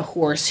before by a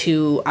horse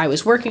who I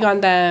was working on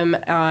them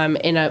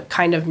in a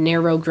kind of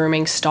narrow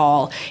grooming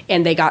stall,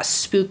 and they got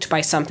spooked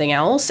by something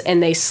else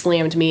and they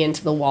slammed me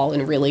into the wall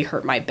and really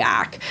hurt my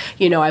back.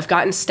 You know, I've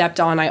gotten stepped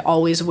on. I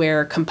always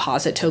wear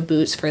composite toe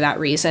boots for that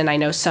reason. I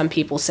know some people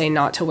people say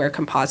not to wear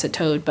composite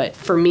toed, but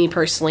for me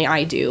personally,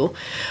 I do.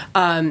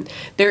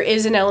 There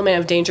is an element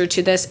of danger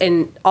to this,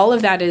 and all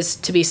of that is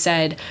to be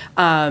said.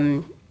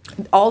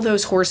 All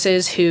those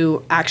horses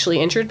who actually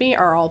injured me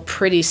are all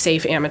pretty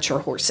safe amateur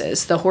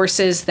horses. The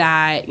horses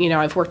that,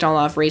 I've worked on a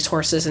lot of race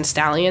horses and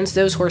stallions,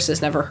 those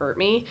horses never hurt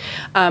me.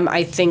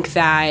 I think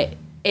that,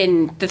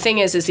 and the thing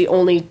is the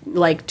only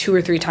 2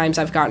 or 3 times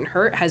I've gotten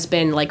hurt has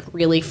been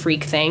really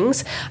freak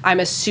things.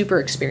 I'm a super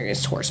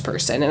experienced horse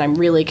person and I'm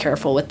really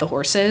careful with the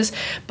horses,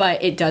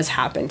 but it does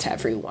happen to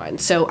everyone.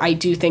 So I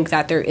do think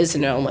that there is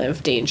an element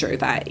of danger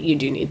that you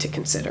do need to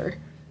consider.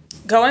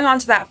 Going on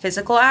to that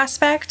physical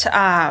aspect,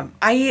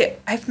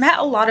 I've met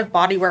a lot of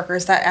body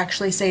workers that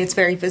actually say it's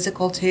very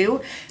physical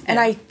too. And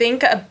I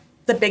think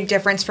the big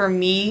difference for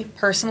me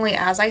personally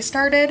as I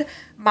started,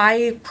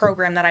 my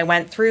program that I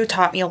went through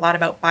taught me a lot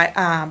about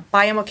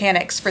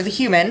biomechanics for the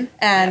human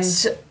and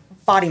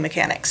body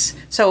mechanics.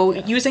 So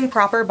using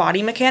proper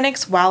body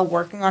mechanics while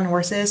working on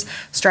horses,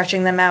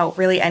 stretching them out,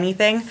 really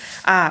anything,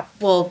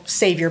 will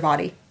save your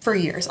body for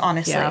years,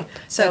 honestly. Yeah,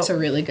 so that's a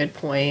really good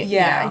point.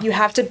 Yeah, you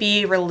have to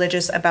be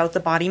religious about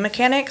the body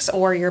mechanics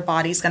or your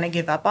body's going to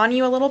give up on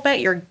you a little bit.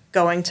 You're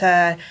going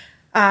to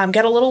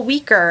get a little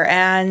weaker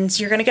and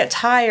you're going to get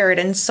tired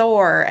and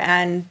sore.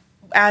 And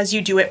as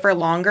you do it for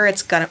longer,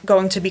 it's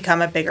going to become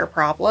a bigger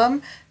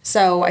problem.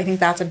 So I think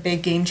that's a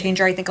big game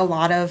changer. I think a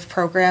lot of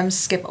programs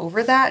skip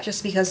over that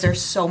just because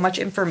there's so much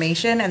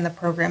information and the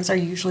programs are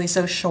usually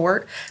so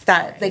short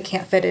that they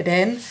can't fit it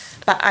in.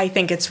 But I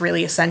think it's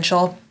really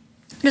essential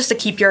just to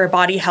keep your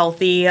body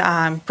healthy,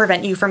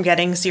 prevent you from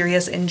getting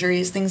serious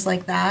injuries, things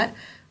like that.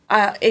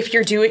 If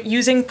you're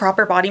using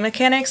proper body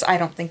mechanics, I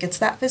don't think it's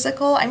that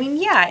physical. I mean,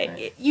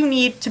 you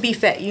need to be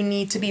fit. You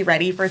need to be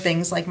ready for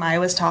things like Maya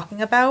was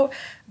talking about.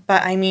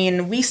 But, I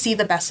mean, we see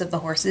the best of the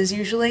horses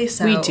usually.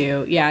 So we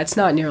do. Yeah, it's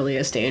not nearly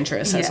as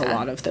dangerous as a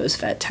lot of those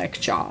vet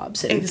tech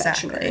jobs and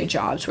veterinary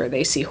jobs where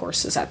they see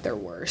horses at their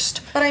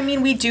worst. But, I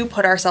mean, we do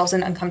put ourselves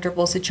in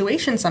uncomfortable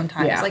situations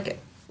sometimes. Yeah.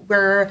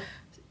 We're...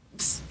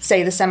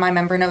 say the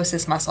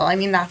semimembranosus muscle. I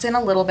mean, that's in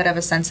a little bit of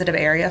a sensitive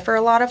area for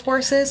a lot of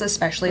horses,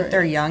 especially if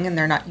they're young and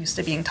they're not used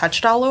to being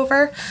touched all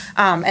over.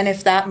 And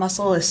if that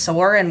muscle is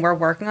sore and we're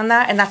working on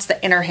that, and that's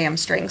the inner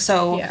hamstring.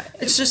 So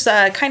it's just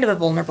a kind of a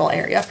vulnerable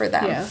area for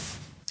them.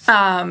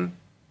 Yeah.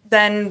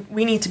 Then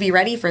we need to be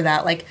ready for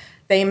that.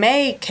 They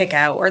may kick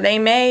out or they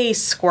may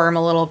squirm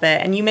a little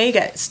bit and you may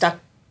get stuck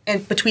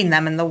in between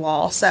them and the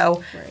wall.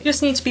 So you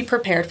just need to be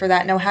prepared for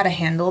that, know how to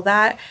handle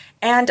that.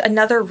 And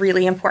another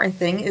really important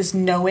thing is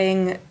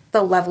knowing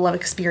the level of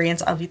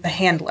experience of the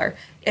handler.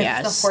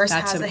 If the horse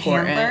has a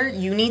handler,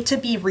 you need to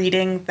be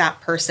reading that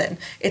person.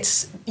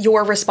 It's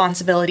your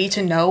responsibility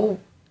to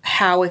know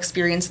how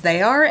experienced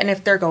they are and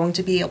if they're going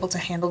to be able to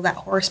handle that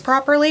horse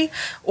properly,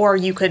 or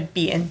you could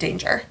be in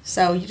danger.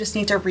 So you just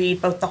need to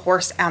read both the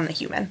horse and the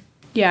human.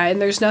 Yeah, and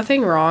there's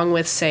nothing wrong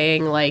with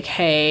saying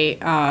hey,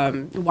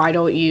 why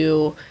don't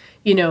you,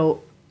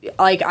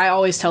 I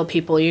always tell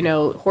people,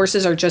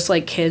 horses are just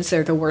like kids.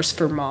 They're the worst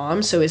for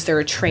mom. So is there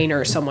a trainer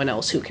or someone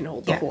else who can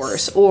hold the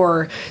horse?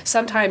 Or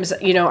sometimes,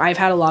 I've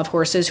had a lot of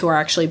horses who are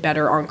actually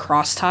better on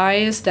cross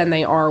ties than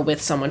they are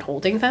with someone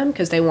holding them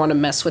because they want to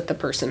mess with the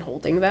person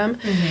holding them.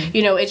 Mm-hmm.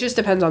 It just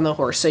depends on the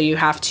horse. So you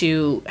have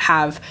to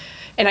have...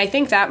 And I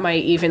think that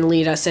might even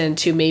lead us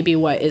into maybe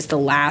what is the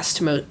last,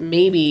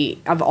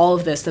 maybe of all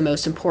of this, the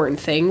most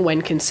important thing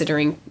when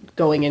considering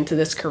going into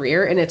this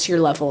career, and it's your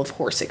level of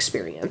horse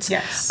experience.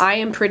 Yes. I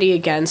am pretty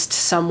against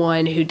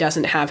someone who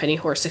doesn't have any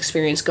horse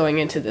experience going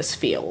into this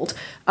field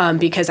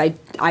because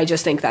I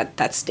just think that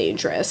that's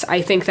dangerous.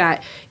 I think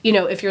that,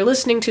 if you're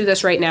listening to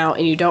this right now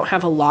and you don't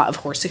have a lot of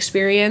horse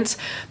experience,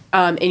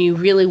 and you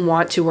really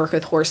want to work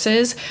with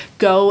horses,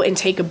 go and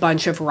take a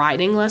bunch of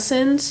riding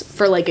lessons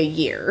for a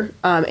year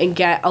and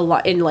get a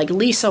lot and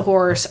lease a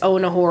horse,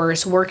 own a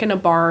horse, work in a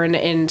barn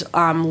and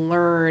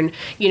learn,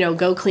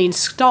 go clean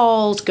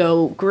stalls,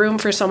 go groom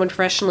for someone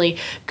professionally,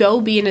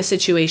 go be in a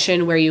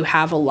situation where you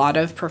have a lot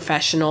of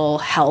professional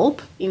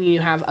help and you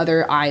have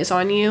other eyes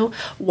on you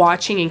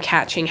watching and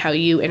catching how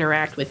you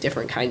interact with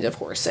different kinds of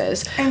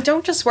horses. And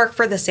don't just work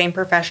for the same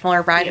professional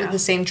or ride with the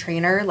same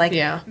trainer.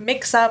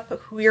 Mix up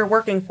who you're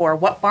working for,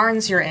 what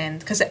barns you're in,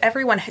 because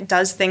everyone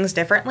does things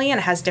differently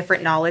and has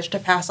different knowledge to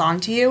pass on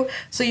to you.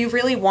 So you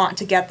really want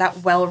to get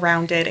that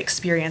well-rounded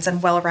experience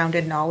and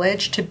well-rounded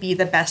knowledge to be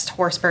the best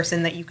horse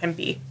person that you can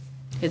be.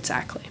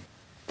 Exactly.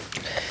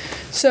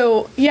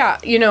 So,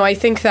 I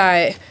think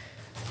that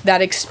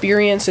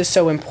experience is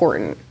so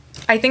important.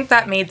 I think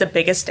that made the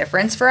biggest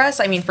difference for us.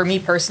 I mean, for me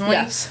personally.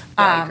 Yes,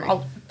 I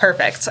agree.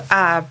 Perfect.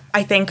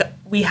 I think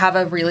we have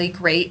a really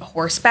great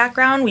horse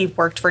background. We've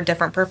worked for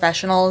different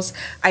professionals.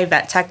 I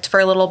vet teched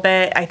for a little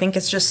bit. I think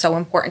it's just so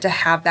important to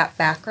have that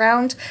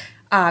background,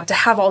 to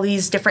have all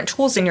these different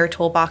tools in your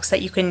toolbox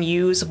that you can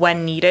use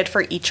when needed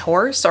for each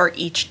horse or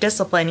each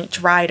discipline,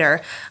 each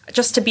rider,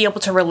 just to be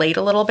able to relate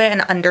a little bit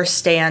and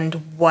understand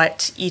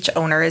what each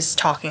owner is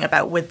talking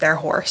about with their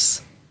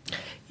horse.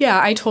 Yeah,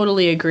 I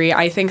totally agree.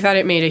 I think that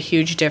it made a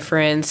huge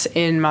difference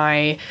in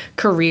my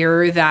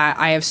career that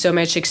I have so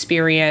much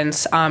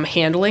experience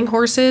handling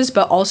horses,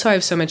 but also I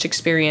have so much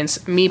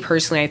experience, me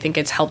personally, I think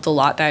it's helped a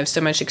lot that I have so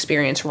much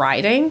experience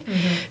riding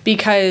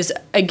because,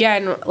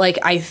 again, like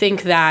I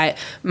think that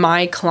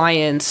my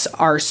clients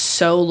are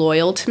so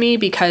loyal to me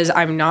because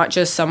I'm not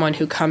just someone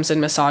who comes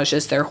and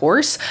massages their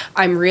horse.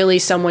 I'm really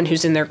someone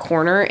who's in their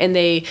corner, and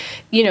they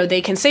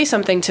can say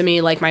something to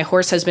me like my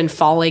horse has been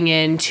falling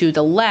in to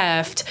the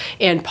left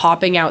and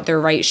popping out their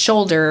right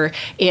shoulder,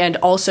 and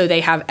also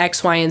they have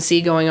X, Y, and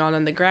Z going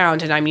on the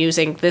ground, and I'm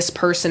using this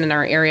person in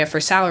our area for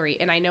salary,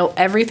 and I know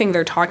everything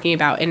they're talking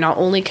about, and not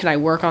only can I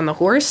work on the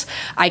horse,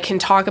 I can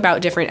talk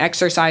about different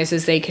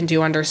exercises they can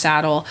do under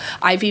saddle.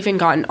 I've even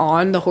gotten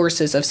on the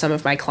horses of some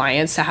of my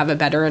clients to have a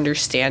better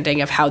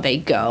understanding of how they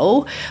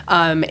go,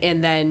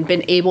 and then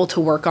been able to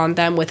work on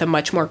them with a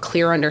much more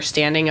clear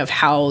understanding of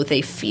how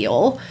they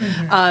feel.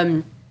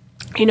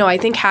 I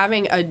think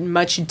having a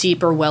much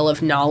deeper well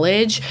of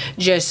knowledge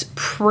just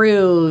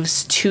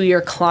proves to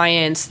your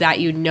clients that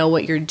you know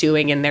what you're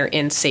doing and they're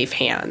in safe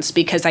hands.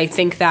 Because I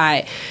think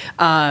that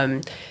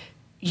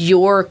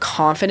your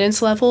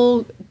confidence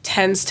level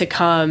tends to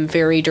come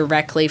very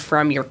directly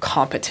from your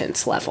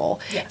competence level.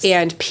 Yes.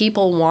 And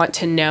people want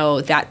to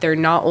know that they're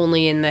not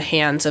only in the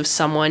hands of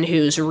someone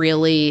who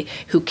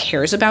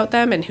cares about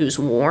them and who's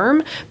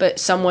warm, but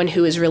someone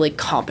who is really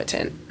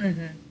competent.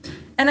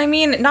 And I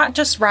mean, not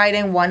just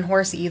riding one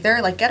horse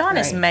either. Like, get on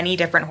as Right. many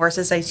different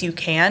horses as you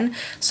can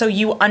so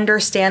you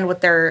understand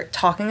what they're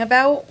talking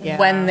about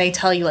when they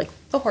tell you, like,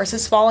 the horse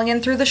is falling in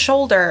through the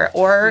shoulder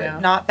or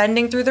not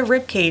bending through the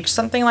rib cage,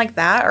 something like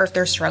that, or if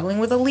they're struggling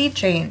with a lead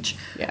change.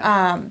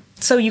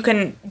 So you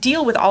can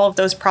deal with all of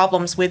those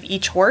problems with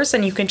each horse,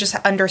 and you can just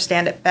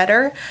understand it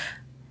better.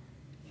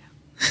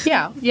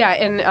 Yeah.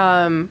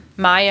 And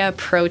Maya,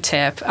 pro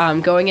tip,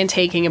 going and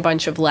taking a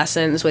bunch of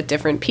lessons with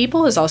different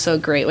people is also a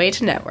great way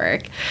to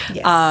network.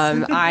 Yes.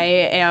 I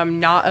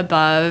am not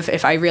above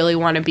if I really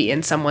want to be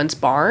in someone's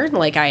barn.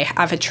 Like, I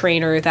have a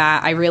trainer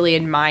that I really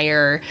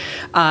admire,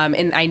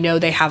 and I know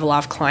they have a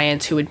lot of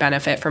clients who would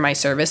benefit from my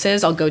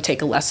services. I'll go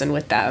take a lesson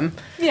with them.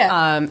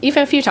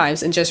 Even a few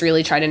times, and just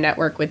really try to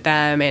network with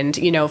them. And,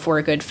 if we're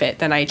a good fit,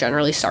 then I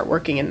generally start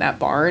working in that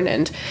barn.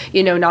 And,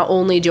 not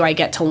only do I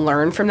get to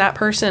learn from that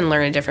person,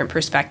 learn a different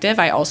perspective,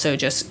 I also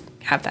just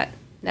have that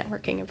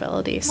networking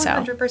ability.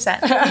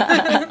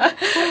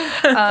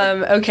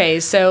 100%. Okay,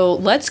 so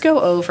let's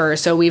go over.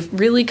 So we've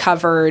really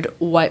covered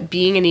what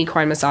being an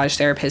equine massage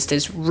therapist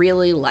is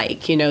really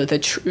like,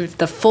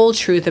 the full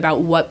truth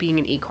about what being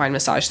an equine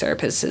massage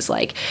therapist is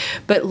like.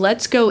 But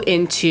let's go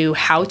into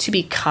how to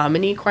become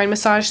an equine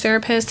massage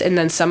therapist, and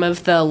then some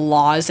of the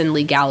laws and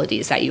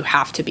legalities that you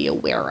have to be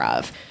aware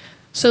of.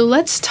 So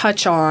let's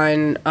touch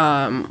on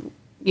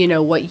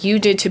what you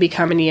did to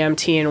become an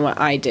EMT and what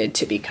I did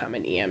to become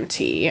an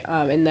EMT.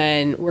 And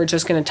then we're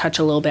just going to touch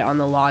a little bit on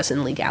the laws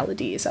and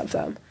legalities of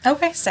them.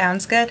 Okay,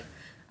 sounds good.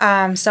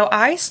 So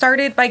I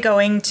started by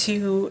going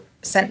to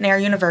Centenaire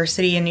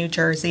University in New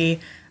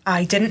Jersey.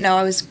 I didn't know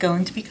I was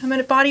going to become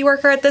a body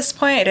worker at this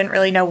point. I didn't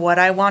really know what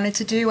I wanted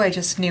to do. I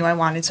just knew I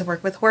wanted to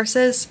work with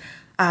horses.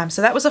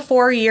 So that was a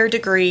 4-year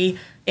degree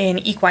in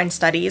equine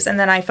studies, and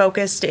then I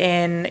focused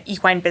in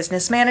equine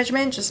business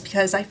management just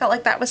because I felt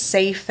like that was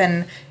safe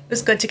and it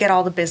was good to get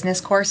all the business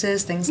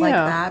courses, things like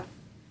that.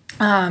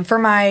 For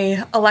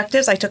my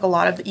electives, I took a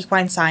lot of the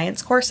equine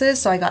science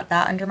courses, so I got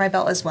that under my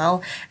belt as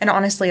well. And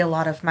honestly, a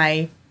lot of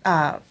my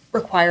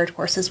required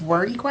courses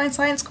were equine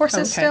science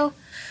courses still.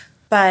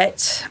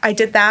 But I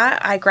did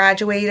that. I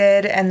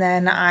graduated, and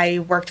then I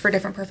worked for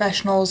different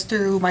professionals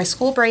through my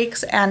school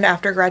breaks. And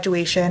after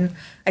graduation,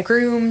 I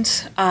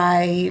groomed,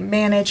 I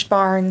managed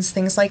barns,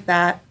 things like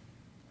that.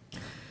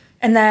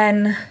 And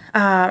then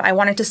I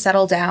wanted to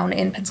settle down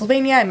in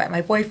Pennsylvania. I met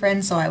my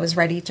boyfriend, so I was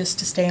ready just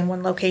to stay in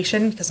one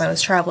location because I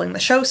was traveling the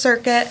show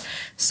circuit.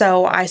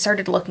 So I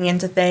started looking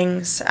into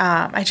things.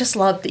 I just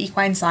loved the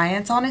equine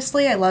science,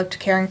 honestly. I loved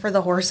caring for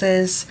the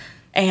horses.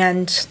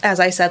 And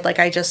as I said,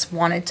 I just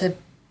wanted to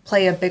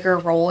play a bigger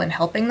role in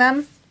helping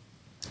them.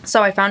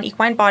 So I found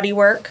Equine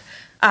Bodywork,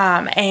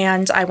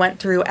 and I went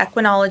through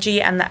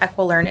Equinology and the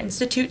EquiLearn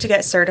Institute to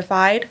get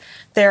certified.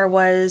 There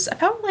was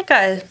about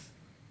a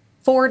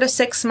 4 to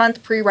 6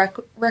 month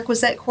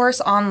prerequisite course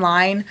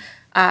online.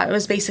 It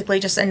was basically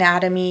just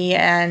anatomy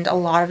and a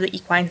lot of the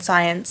equine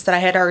science that I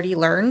had already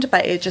learned,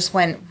 but it just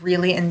went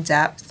really in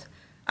depth.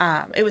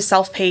 It was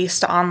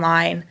self-paced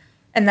online.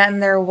 And then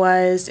there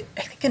was,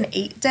 I think, an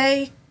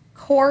 8-day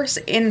course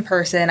in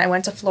person. I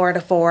went to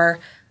Florida for.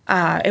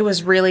 It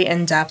was really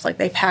in depth.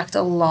 They packed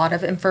a lot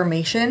of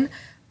information.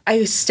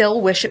 I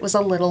still wish it was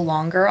a little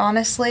longer,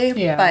 honestly.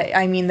 Yeah. But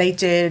I mean, they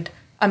did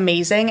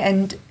amazing.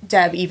 And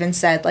Deb even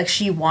said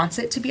she wants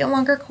it to be a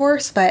longer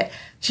course, but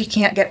she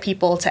can't get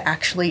people to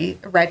actually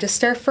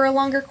register for a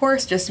longer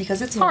course just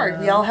because it's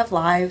hard. We all have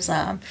lives.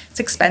 It's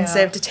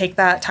expensive to take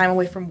that time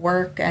away from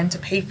work and to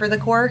pay for the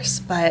course,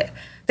 but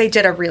they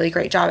did a really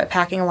great job at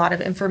packing a lot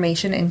of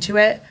information into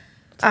it.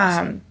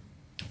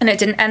 And it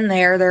didn't end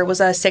there. There was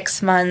a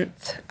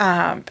 6-month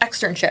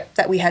externship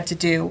that we had to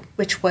do,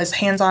 which was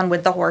hands-on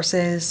with the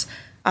horses.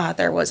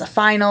 There was a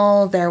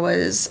final. There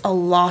was a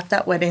lot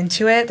that went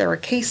into it. There were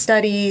case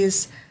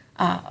studies,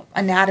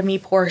 anatomy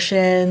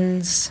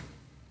portions,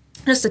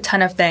 just a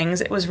ton of things.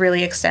 It was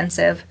really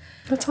extensive.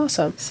 That's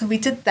awesome. So we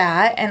did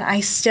that, and I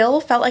still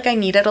felt like I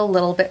needed a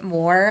little bit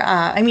more.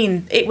 I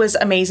mean, it was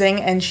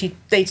amazing, and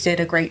they did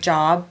a great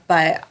job,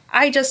 but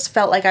I just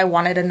felt like I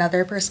wanted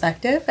another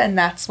perspective, and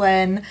that's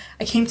when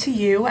I came to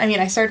you. I mean,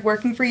 I started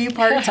working for you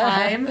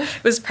part-time.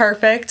 It was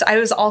perfect. I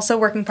was also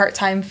working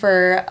part-time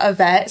for a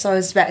vet, so I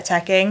was vet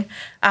teching.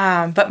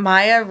 But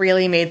Maya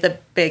really made the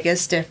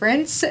biggest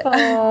difference.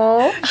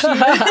 Oh,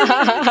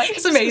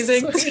 it's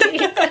amazing.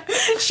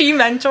 She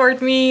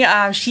mentored me.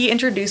 She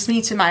introduced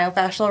me to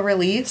myofascial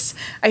release.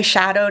 I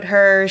shadowed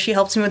her. She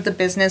helped me with the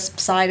business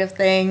side of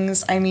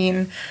things. I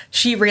mean,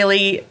 she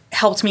really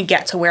helped me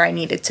get to where I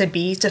needed to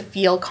be to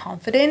feel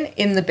confident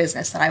in the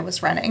business that I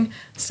was running.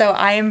 So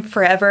I am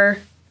forever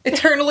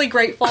eternally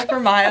grateful for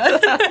Maya.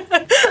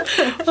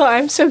 Well,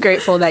 I'm so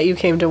grateful that you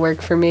came to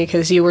work for me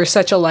because you were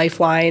such a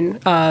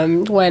lifeline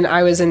when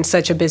I was in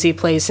such a busy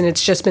place, and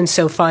it's just been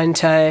so fun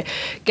to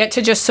get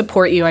to just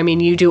support you. I mean,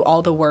 you do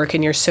all the work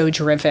and you're so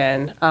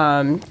driven.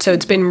 So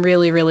it's been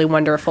really, really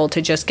wonderful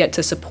to just get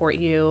to support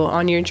you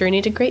on your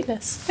journey to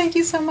greatness. Thank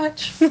you so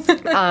much.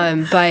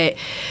 But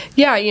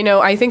yeah,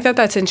 I think that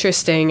that's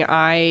interesting.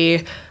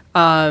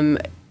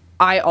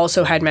 I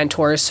also had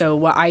mentors. So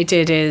what I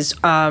did is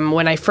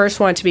when I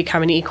first wanted to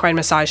become an equine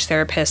massage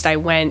therapist, I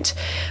went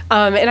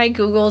and I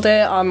Googled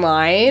it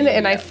online,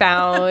 and I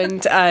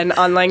found an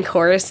online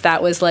course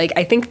that was like,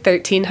 I think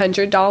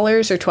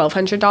 $1,300 or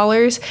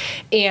 $1,200.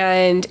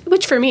 And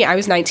which for me, I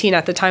was 19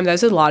 at the time. That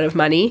was a lot of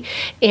money.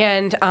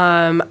 And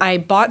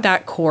I bought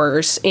that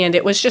course, and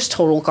it was just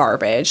total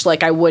garbage.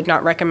 Like, I would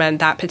not recommend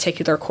that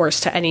particular course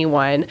to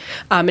anyone.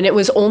 And it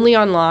was only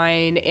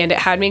online, and it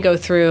had me go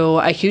through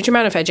a huge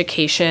amount of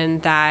education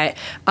that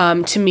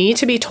to me,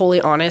 to be totally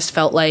honest,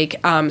 felt like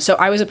so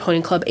I was a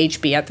Pony Club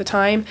HB at the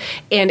time,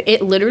 and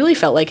it literally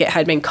felt like it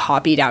had been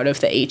copied out of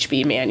the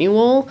HB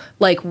manual,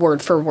 like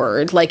word for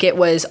word. Like, it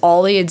was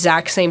all the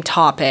exact same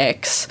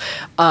topics,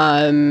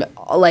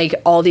 like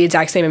all the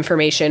exact same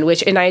information,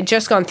 and I had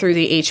just gone through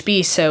the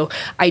HB, so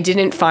I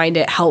didn't find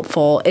it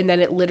helpful. And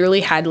then it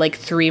literally had like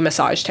 3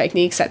 massage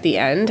techniques at the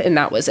end, and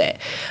that was it.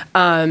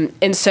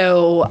 And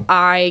so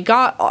I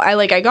got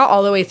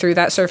all the way through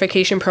that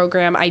certification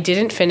program. I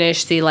didn't finish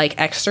the like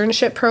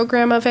externship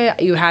program of it.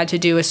 You had to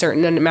do a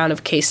certain amount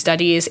of case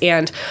studies,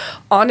 and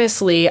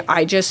honestly,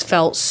 I just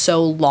felt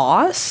so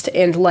lost,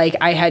 and like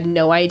I had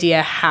no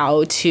idea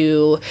how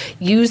to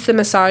use the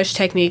massage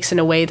techniques in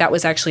a way that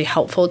was actually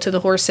helpful to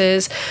the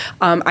horses.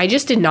 I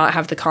just did not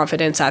have the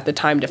confidence at the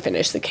time to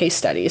finish the case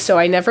study, so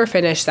I never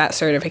finished that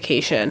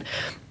certification.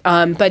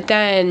 But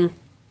then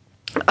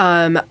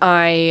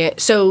I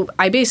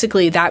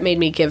basically, that made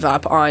me give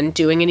up on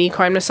doing an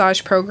equine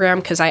massage program,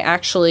 because I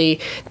actually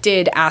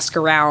did ask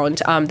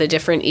around the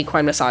different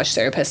equine massage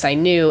therapists I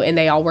knew, and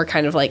they all were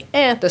kind of like,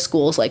 the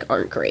schools like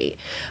aren't great.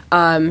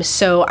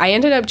 So I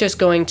ended up just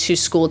going to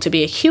school to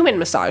be a human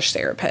massage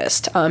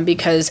therapist,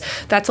 because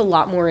that's a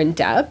lot more in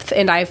depth.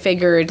 And I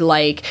figured,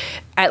 like,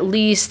 at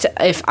least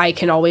if I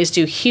can always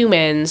do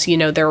humans,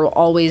 there will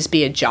always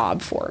be a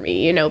job for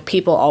me.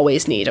 People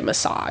always need a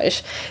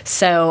massage.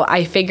 So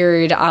I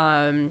figured,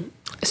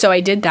 so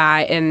I did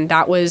that, and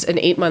that was an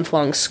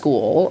 8-month-long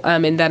school,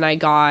 and then I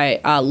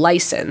got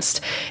licensed.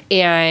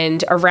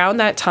 And around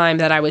that time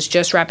that I was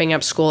just wrapping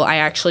up school, I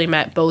actually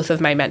met both of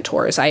my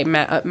mentors. I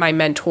met my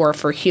mentor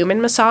for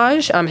human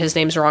massage. His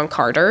name's Ron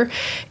Carter,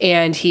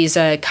 and he's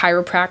a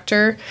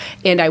chiropractor,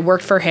 and I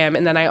worked for him.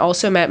 And then I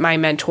also met my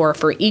mentor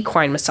for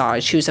equine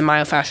massage, who's a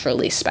myofascial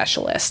release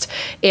specialist.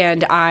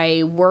 And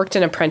I worked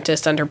and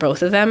apprenticed under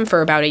both of them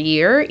for about a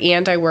year,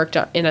 and I worked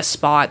in a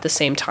spa at the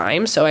same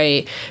time. So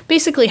I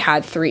basically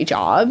had 3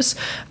 jobs.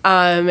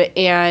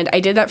 And I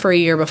did that for a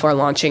year before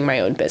launching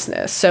my own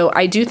business. So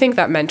I do think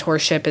that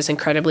mentorship is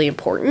incredibly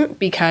important,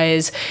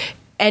 because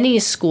any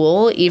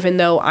school, even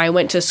though I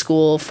went to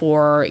school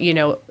for,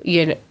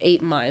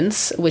 8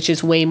 months, which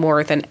is way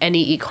more than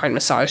any equine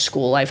massage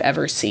school I've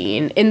ever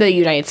seen in the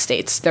United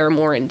States. There are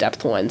more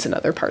in-depth ones in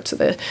other parts of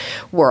the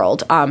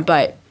world.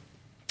 But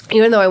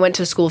even though I went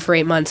to school for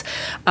 8 months,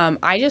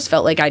 I just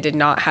felt like I did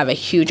not have a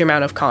huge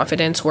amount of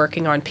confidence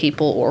working on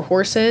people or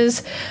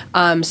horses.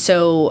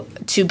 So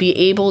to be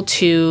able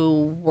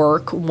to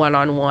work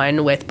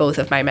one-on-one with both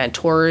of my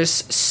mentors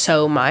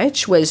so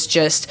much was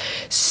just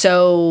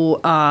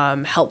so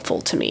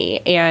helpful to me.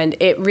 And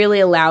it really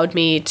allowed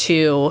me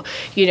to,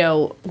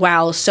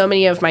 while so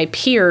many of my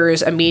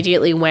peers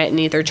immediately went and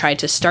either tried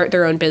to start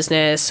their own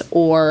business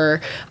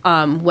or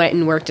went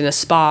and worked in a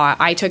spa,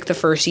 I took the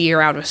first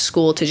year out of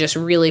school to just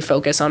really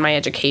focus on my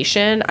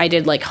education. I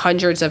did like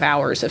hundreds of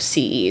hours of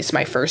CEs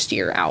my first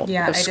year out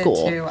of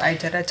school. I did too. I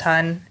did a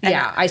ton.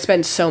 I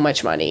spent so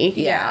much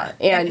money.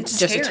 And it's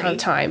just a ton of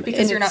time.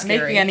 Because you're not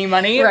making any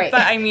money. Right.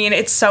 But I mean,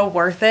 it's so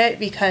worth it,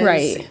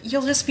 because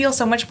you'll just feel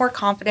so much more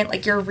confident.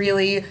 Like, you're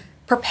really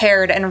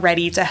prepared and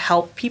ready to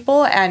help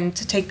people and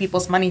to take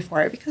people's money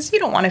for it, because you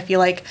don't want to feel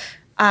like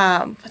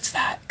what's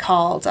that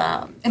called?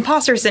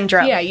 Imposter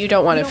syndrome. Yeah, you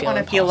don't want to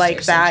feel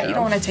like that. syndrome. You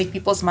don't want to take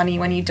people's money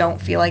when you don't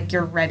feel like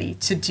you're ready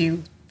to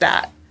do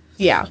that.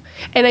 Yeah.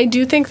 And I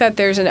do think that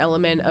there's an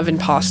element of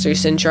imposter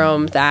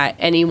syndrome that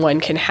anyone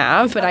can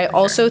have, but I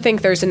also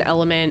think there's an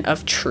element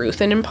of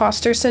truth in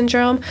imposter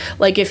syndrome.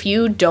 Like, if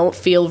you don't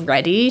feel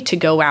ready to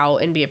go out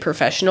and be a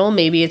professional,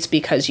 maybe it's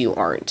because you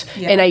aren't.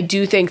 Yeah. And I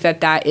do think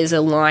that that is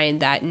a line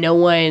that no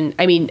one,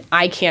 I mean,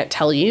 I can't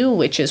tell you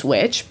which is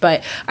which,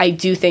 but I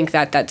do think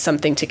that that's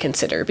something to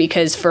consider,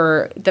 because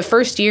for the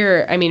first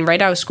year, I mean,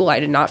 right out of school, I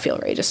did not feel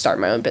ready to start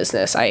my own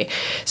business.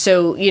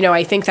 So, you know,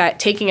 I think that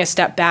taking a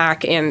step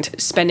back and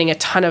spending a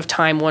ton of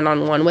time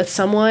one-on-one with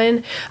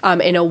someone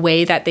in a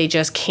way that they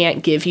just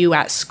can't give you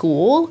at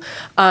school,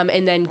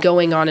 and then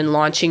going on and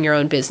launching your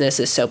own business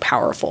is so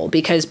powerful.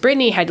 Because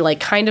Brittany had like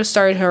kind of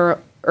started her,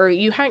 or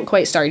you hadn't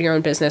quite started your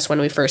own business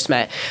when we first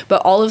met,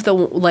 but all of the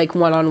like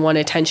one-on-one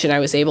attention I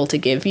was able to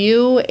give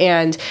you,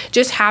 and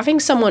just having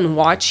someone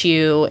watch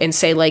you and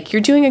say like,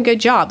 you're doing a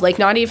good job. Like,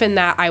 not even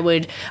that I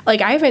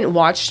haven't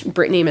watched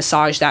Brittany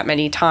massage that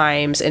many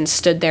times and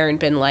stood there and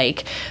been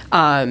like,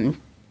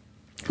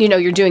 you know,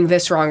 you're doing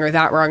this wrong or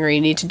that wrong, or you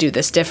need to do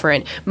this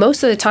different.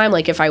 Most of the time,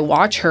 like, if I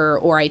watch her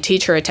or I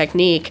teach her a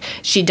technique,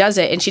 she does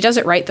it, and she does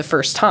it right the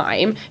first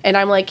time. And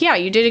I'm like, yeah,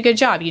 you did a good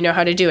job. You know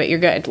how to do it. You're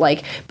good.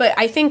 Like, but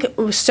I think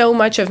so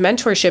much of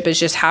mentorship is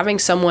just having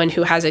someone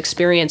who has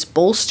experience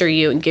bolster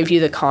you and give you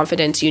the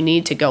confidence you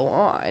need to go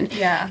on.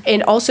 Yeah.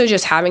 And also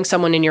just having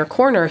someone in your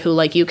corner who,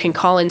 like, you can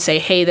call and say,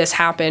 hey, this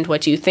happened.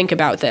 What do you think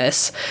about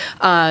this?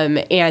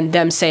 And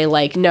them say,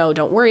 like, no,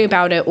 don't worry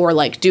about it, or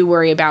like, do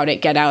worry about it.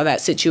 Get out of that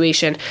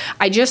situation.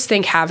 I just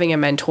think having a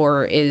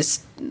mentor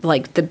is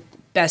like the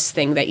best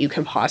thing that you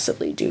can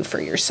possibly do for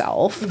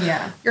yourself.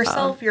 Yeah.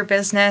 Yourself, your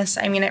business.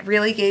 I mean, it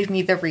really gave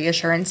me the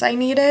reassurance I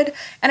needed,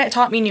 and it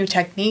taught me new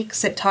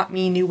techniques. It taught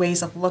me new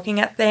ways of looking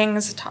at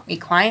things. It taught me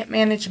client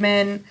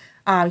management.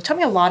 It taught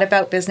me a lot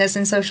about business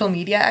and social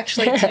media,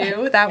 actually,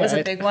 too. That was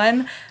a big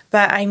one.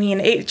 But I mean,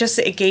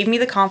 it gave me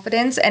the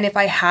confidence. And if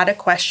I had a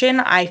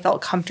question, I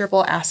felt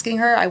comfortable asking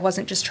her. I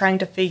wasn't just trying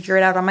to figure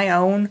it out on my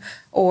own,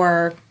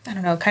 or, I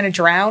don't know, kind of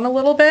drown a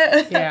little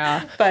bit.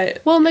 Yeah.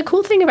 But well, and the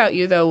cool thing about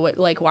you, though,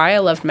 why I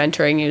loved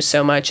mentoring you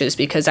so much is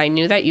because I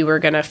knew that you were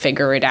going to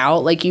figure it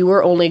out. Like, you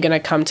were only going to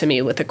come to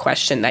me with a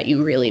question that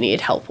you really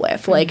need help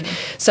with. Mm-hmm. Like,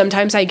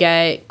 sometimes I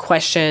get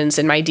questions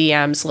in my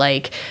DMs,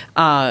 like,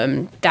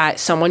 that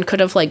someone could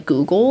have, like,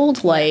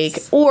 Googled, like,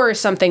 yes, or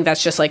something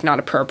that's just, like, not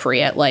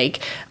appropriate. Like,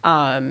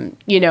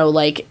 you know,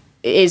 like,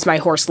 is my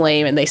horse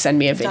lame? And they send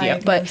me a video.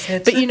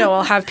 But you know,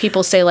 I'll have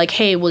people say like,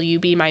 hey, will you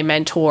be my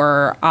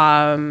mentor?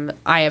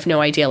 I have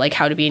no idea like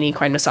how to be an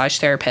equine massage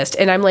therapist.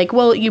 And I'm like,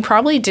 well, you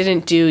probably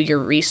didn't do your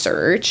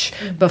research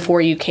before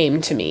you came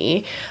to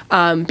me.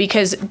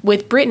 Because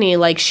with Brittany,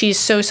 like, she's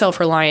so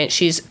self-reliant.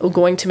 She's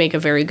going to make a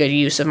very good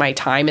use of my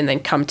time and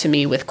then come to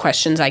me with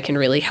questions I can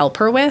really help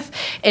her with.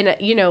 And,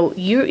 you know,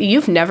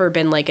 you've never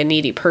been like a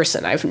needy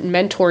person. I've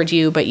mentored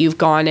you, but you've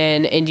gone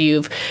in and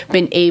you've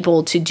been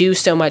able to do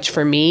so much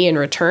for me in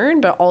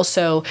return. But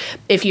also,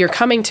 if you're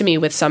coming to me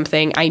with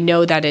something, I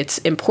know that it's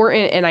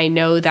important and I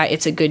know that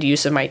it's a good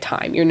use of my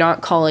time. You're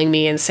not calling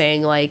me and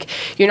saying like,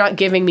 you're not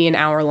giving me an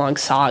hour-long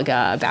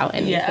saga about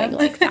anything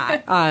like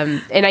that.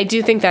 And I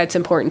do think that's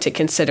important to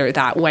consider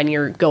that when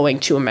you're going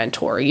to a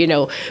mentor. You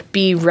know,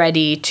 be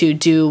ready to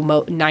do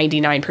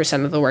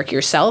 99% of the work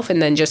yourself,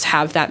 and then just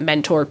have that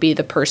mentor be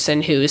the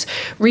person who's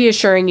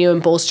reassuring you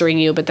and bolstering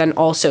you, but then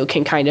also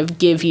can kind of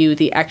give you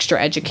the extra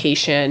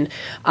education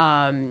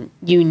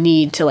you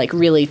need to like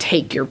really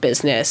take your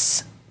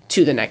business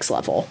to the next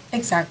level.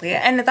 Exactly.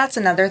 And that's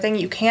another thing.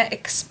 You can't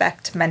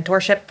expect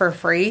mentorship for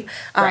free.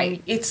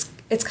 Right. It's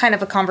kind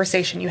of a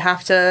conversation. You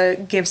have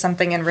to give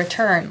something in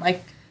return.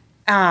 Like,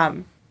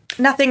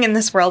 nothing in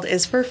this world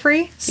is for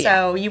free.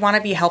 So you want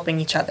to be helping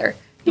each other.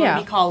 You want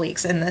to be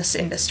colleagues in this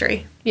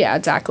industry. Yeah,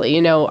 exactly.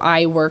 You know,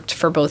 I worked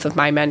for both of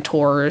my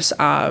mentors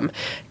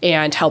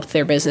and helped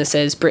their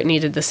businesses. Brittany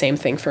did the same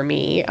thing for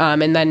me.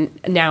 And then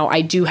now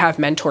I do have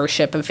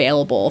mentorship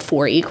available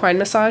for equine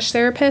massage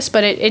therapists,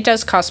 but it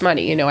does cost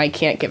money. You know, I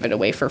can't give it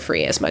away for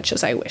free as much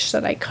as I wish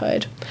that I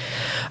could.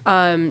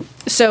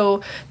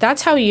 So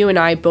that's how you and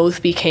I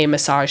both became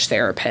massage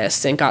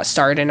therapists and got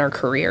started in our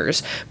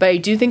careers. But I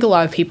do think a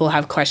lot of people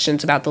have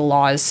questions about the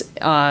laws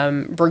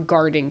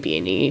regarding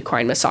being an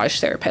equine massage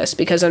therapist,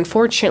 because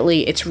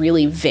unfortunately it's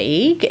really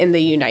vague in the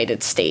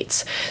United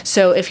States.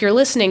 So if you're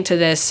listening to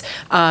this,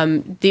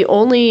 the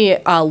only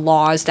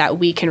laws that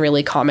we can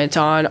really comment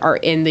on are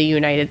in the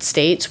United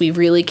States. We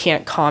really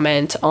can't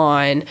comment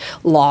on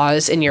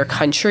laws in your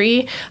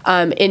country.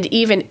 And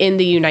even in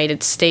the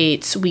United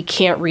States, we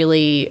can't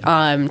really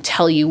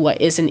tell you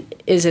what is an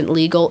isn't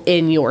legal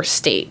in your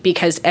state,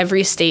 because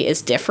every state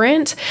is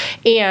different.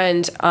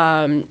 And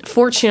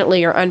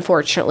fortunately or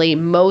unfortunately,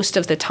 most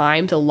of the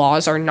time the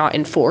laws are not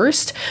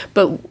enforced,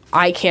 but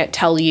I can't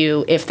tell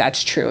you if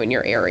that's true in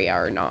your area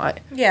or not.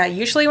 Yeah,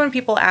 usually when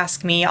people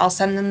ask me, I'll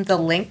send them the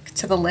link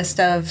to the list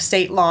of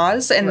state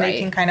laws, and they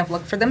can kind of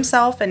look for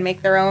themselves and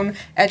make their own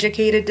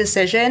educated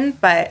decision.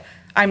 But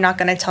I'm not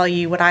going to tell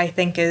you what I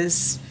think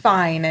is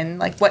fine and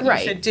like what you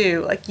should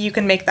do. Like, you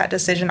can make that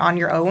decision on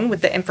your own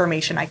with the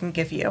information I can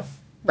give you.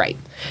 Right.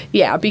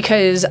 Yeah,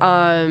 because,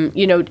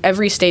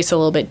 every state's a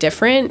little bit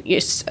different.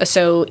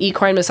 So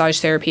equine massage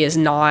therapy is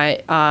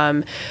not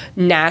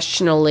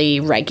nationally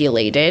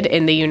regulated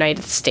in the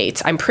United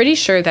States. I'm pretty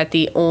sure that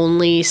the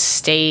only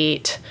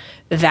state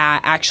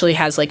that actually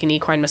has like an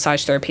equine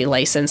massage therapy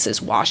license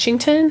is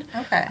Washington.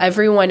 Okay.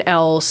 Everyone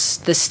else,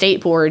 the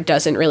state board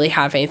doesn't really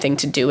have anything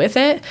to do with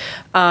it.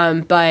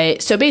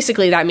 But so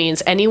basically that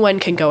means anyone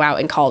can go out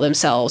and call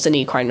themselves an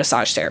equine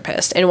massage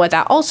therapist. And what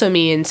that also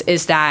means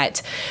is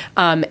that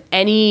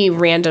any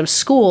random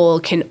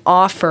school can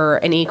offer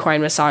an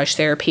equine massage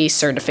therapy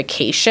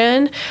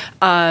certification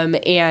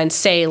and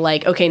say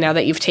like, okay, now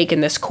that you've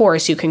taken this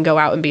course, you can go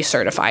out and be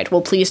certified.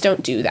 Well, please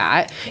don't do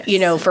that.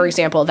 Yes. For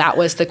example, that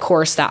was the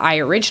course that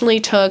I originally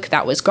took.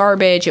 That was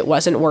garbage. It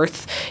wasn't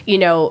worth,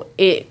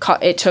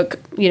 it took,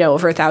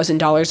 over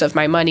 $1,000 of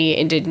my money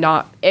and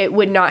it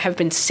would not have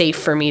been safe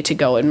for me to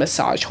go and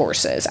massage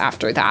horses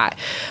after that.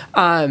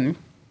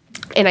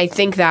 And I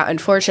think that,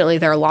 unfortunately,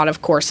 there are a lot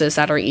of courses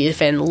that are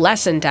even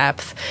less in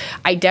depth.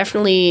 I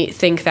definitely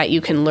think that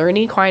you can learn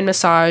equine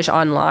massage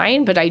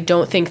online, but I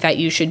don't think that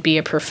you should be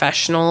a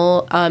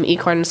professional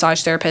equine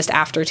massage therapist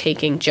after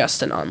taking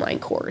just an online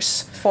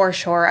course. For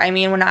sure. I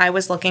mean, when I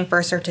was looking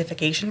for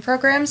certification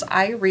programs,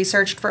 I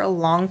researched for a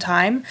long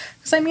time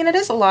because, it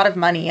is a lot of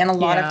money and a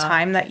lot of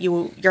time that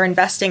you're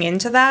investing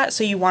into that.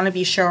 So you want to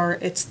be sure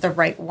it's the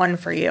right one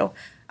for you.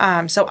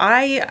 So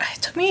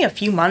it took me a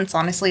few months,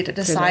 honestly, to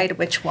decide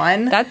which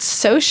one. That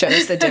so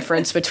shows the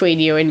difference between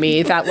you and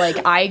me, that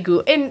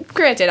and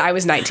granted, I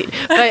was 19,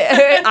 but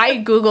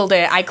I Googled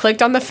it. I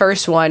clicked on the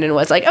first one and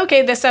was like,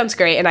 okay, this sounds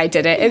great. And I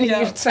did it. And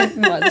you spent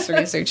months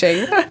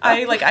researching.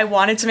 I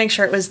wanted to make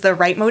sure it was the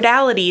right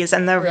modalities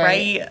and the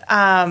right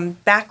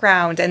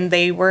background. And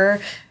they were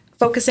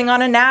focusing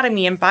on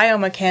anatomy and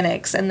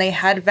biomechanics, and they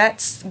had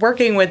vets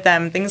working with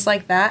them, things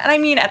like that.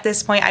 And at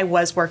this point, I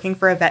was working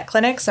for a vet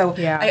clinic, so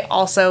I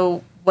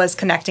also was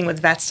connecting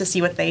with vets to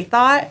see what they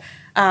thought.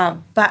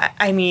 But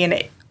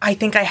I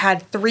think I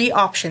had 3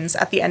 options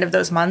at the end of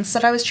those months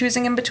that I was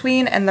choosing in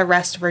between, and the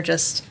rest were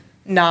just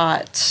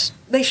not,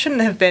 they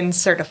shouldn't have been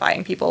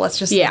certifying people. Let's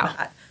just say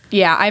that.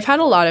 Yeah, I've had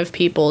a lot of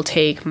people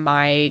take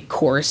my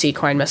course,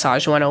 Equine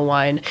Massage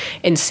 101,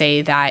 and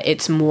say that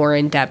it's more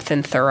in-depth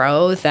and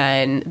thorough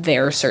than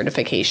their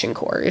certification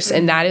course. Mm-hmm.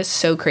 And that is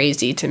so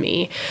crazy to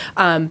me.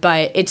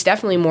 But it's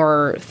definitely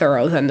more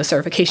thorough than the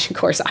certification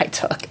course I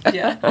took.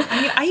 Yeah.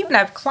 I even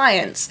have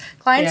clients.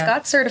 Clients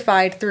got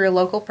certified through a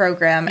local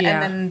program, and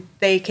then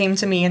they came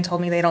to me and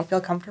told me they don't feel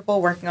comfortable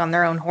working on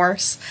their own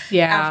horse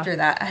after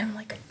that. I'm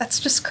like, that's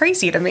just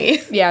crazy to me.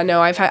 Yeah,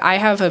 no, I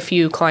have a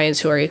few clients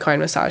who are equine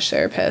massage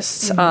therapists.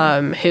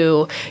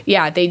 Who,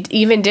 they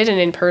even did an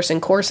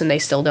in-person course and they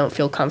still don't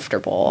feel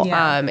comfortable.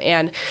 Yeah.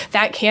 And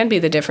that can be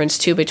the difference,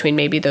 too, between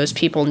maybe those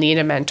people need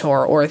a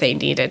mentor or they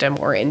needed a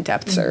more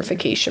in-depth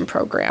certification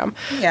program.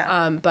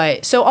 Yeah.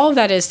 But so all of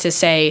that is to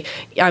say,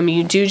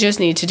 you do just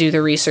need to do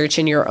the research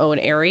in your own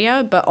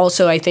area, but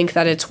also I think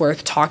that it's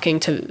worth talking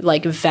to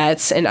like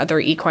vets and other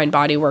equine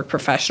bodywork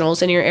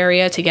professionals in your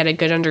area to get a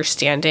good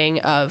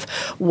understanding of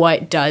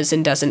what does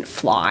and doesn't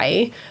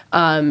fly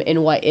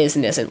and what is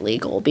and isn't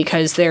legal,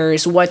 because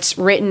there's what's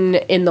written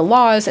in the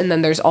laws, and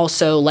then there's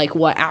also like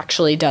what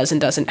actually does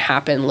and doesn't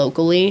happen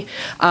locally.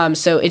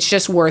 So it's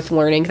just worth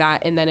learning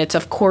that. And then it's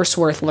of course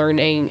worth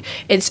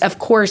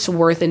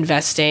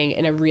investing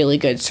in a really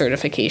good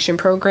certification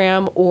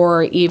program,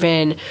 or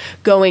even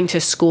going to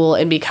school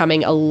and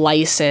becoming a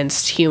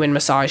licensed human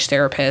massage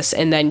therapist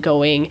and then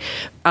going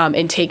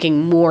and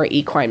taking more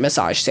equine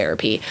massage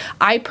therapy.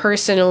 I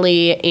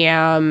personally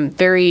am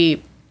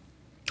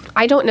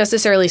I don't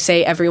necessarily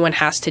say everyone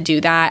has to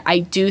do that. I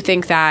do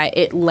think that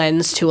it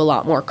lends to a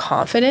lot more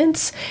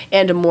confidence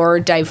and a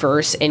more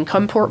diverse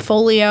income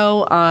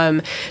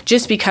portfolio,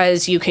 just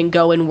because you can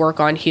go and work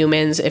on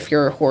humans if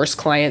your horse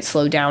clients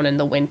slow down in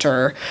the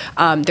winter.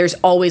 There's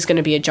always going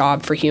to be a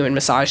job for human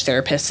massage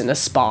therapists in a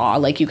spa.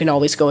 Like, you can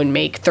always go and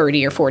make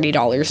 $30 or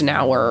 $40 an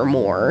hour or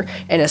more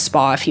in a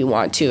spa if you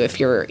want to, if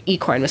your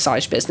equine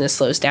massage business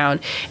slows down.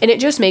 And it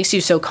just makes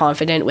you so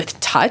confident with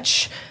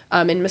touch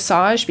in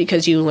massage,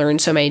 because you learn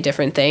so many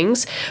different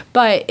things.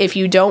 But if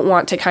you don't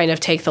want to kind of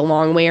take the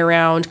long way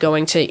around,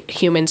 going to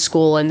human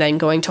school and then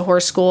going to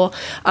horse school,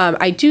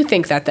 I do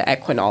think that the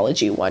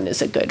equinology one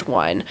is a good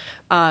one.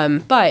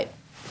 But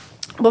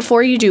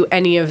before you do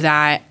any of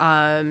that,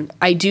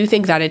 I do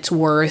think that it's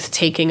worth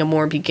taking a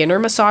more beginner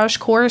massage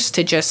course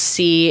to just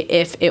see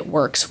if it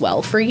works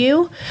well for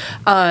you.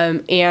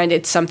 And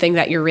it's something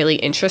that you're really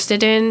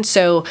interested in.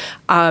 So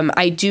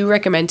I do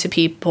recommend to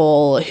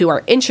people who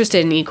are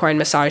interested in equine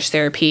massage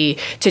therapy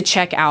to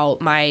check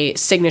out my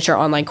signature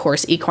online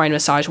course, Equine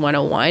Massage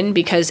 101,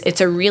 because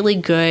it's a really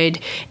good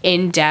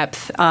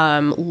in-depth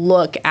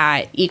look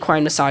at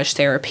equine massage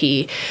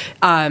therapy,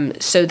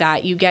 so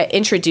that you get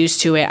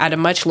introduced to it at a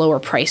much lower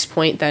price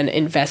point than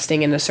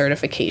investing in a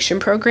certification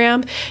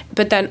program.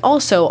 But then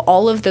also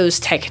all of those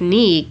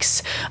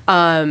techniques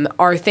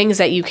are things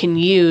that you can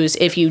use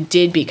if you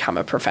did become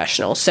a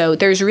professional. So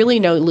there's really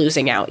no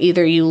losing out.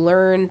 Either you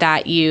learn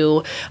that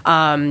you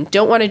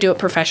don't want to do it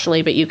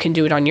professionally, but you can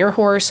do it on your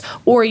horse,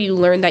 or you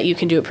learn that you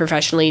can do it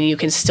professionally and you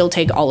can still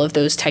take all of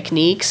those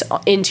techniques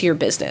into your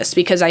business.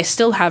 Because I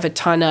still have a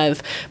ton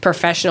of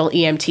professional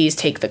EMTs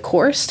take the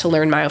course to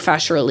learn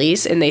myofascial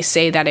release, and they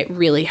say that it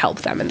really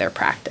helped them in their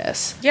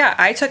practice. Yeah,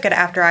 I took it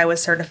after I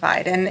was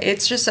certified, and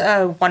it's just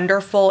a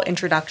wonderful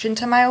introduction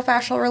to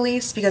myofascial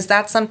release, because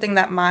that's something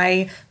that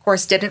my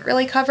course didn't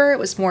really cover. It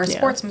was more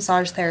sports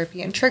massage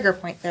therapy and trigger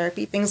point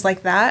therapy, things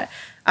like that.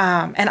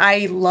 And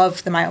I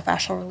loved the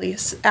myofascial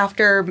release.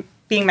 After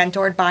being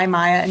mentored by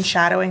Maya and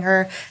shadowing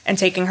her and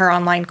taking her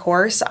online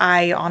course,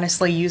 I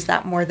honestly use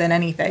that more than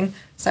anything.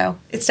 So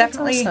it's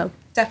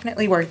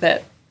definitely worth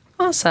it.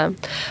 Awesome.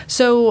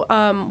 So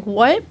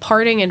what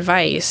parting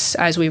advice,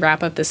 as we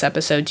wrap up this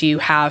episode, do you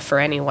have for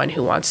anyone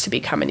who wants to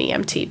become an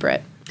EMT,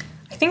 Britt?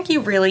 I think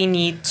you really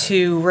need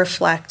to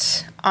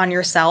reflect on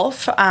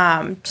yourself.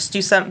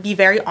 Just be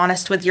very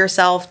honest with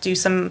yourself, do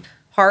some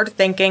hard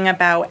thinking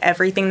about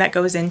everything that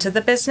goes into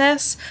the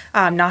business,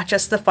 not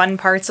just the fun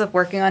parts of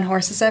working on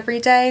horses every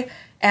day,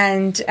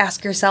 and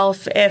ask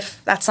yourself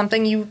if that's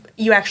something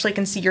you actually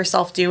can see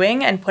yourself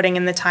doing and putting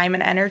in the time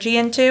and energy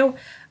into.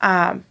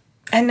 And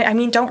I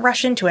mean, don't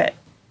rush into it.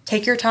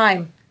 Take your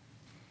time.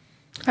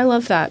 I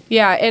love that.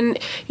 Yeah. And,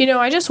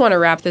 I just want to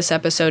wrap this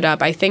episode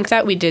up. I think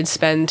that we did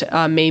spend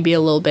maybe a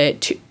little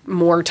bit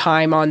more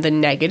time on the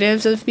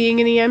negatives of being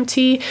an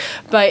EMT,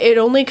 but it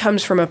only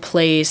comes from a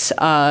place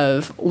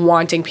of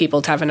wanting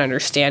people to have an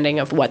understanding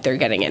of what they're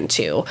getting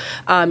into.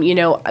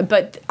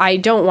 But I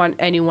don't want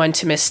anyone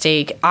to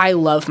mistake. I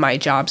love my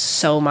job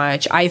so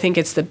much. I think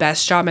it's the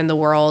best job in the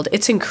world.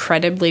 It's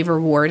incredibly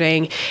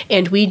rewarding,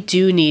 and we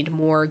do need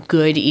more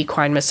good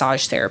equine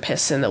massage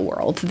therapists in the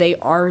world. They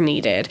are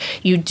needed.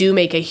 You do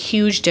make a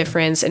huge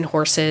difference in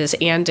horses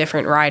and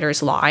different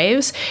riders'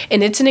 lives,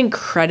 and it's an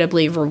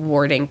incredibly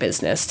rewarding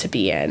business to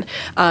be in.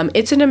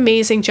 It's an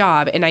amazing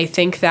job, and I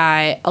think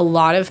that a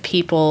lot of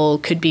people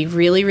could be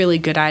really, really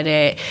good at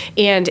it,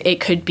 and it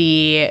could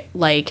be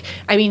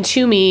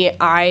to me,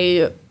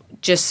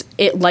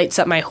 it lights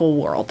up my whole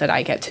world that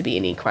I get to be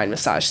an equine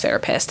massage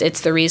therapist.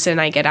 It's the reason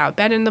I get out of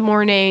bed in the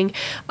morning.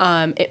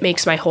 It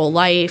makes my whole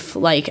life.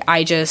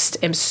 I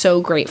just am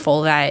so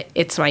grateful that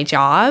it's my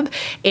job.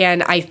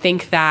 And I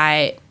think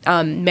that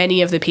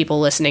many of the people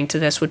listening to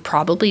this would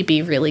probably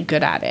be really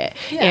good at it,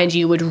 and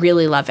you would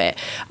really love it.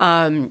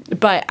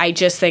 But I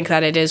just think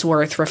that it is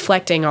worth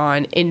reflecting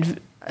on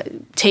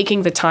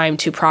taking the time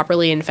to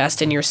properly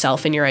invest in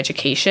yourself and your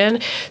education.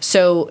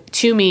 So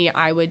to me,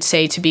 I would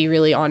say, to be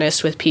really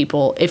honest with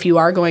people, if you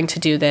are going to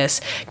do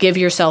this, give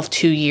yourself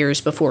 2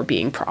 years before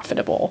being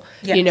profitable.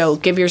 Yes.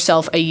 Give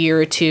yourself a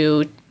year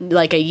to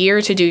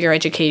do your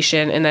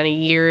education, and then a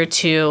year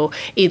to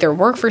either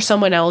work for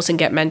someone else and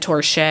get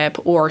mentorship,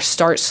 or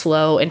start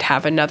slow and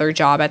have another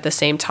job at the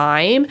same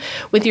time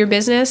with your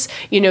business.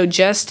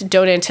 Just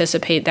don't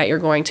anticipate that you're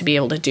going to be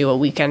able to do a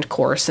weekend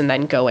course and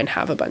then go and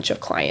have a bunch of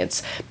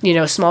clients.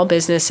 Small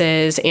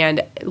businesses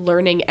and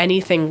learning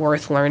anything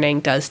worth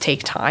learning does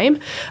take time.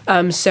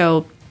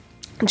 So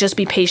just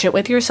be patient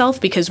with yourself,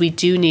 because we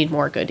do need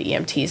more good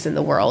EMTs in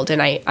the world.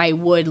 And I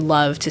would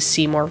love to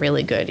see more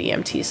really good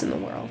EMTs in the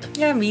world.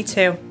 Yeah, me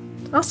too.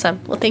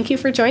 Awesome. Well, thank you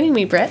for joining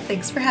me, Britt.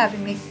 Thanks for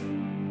having me.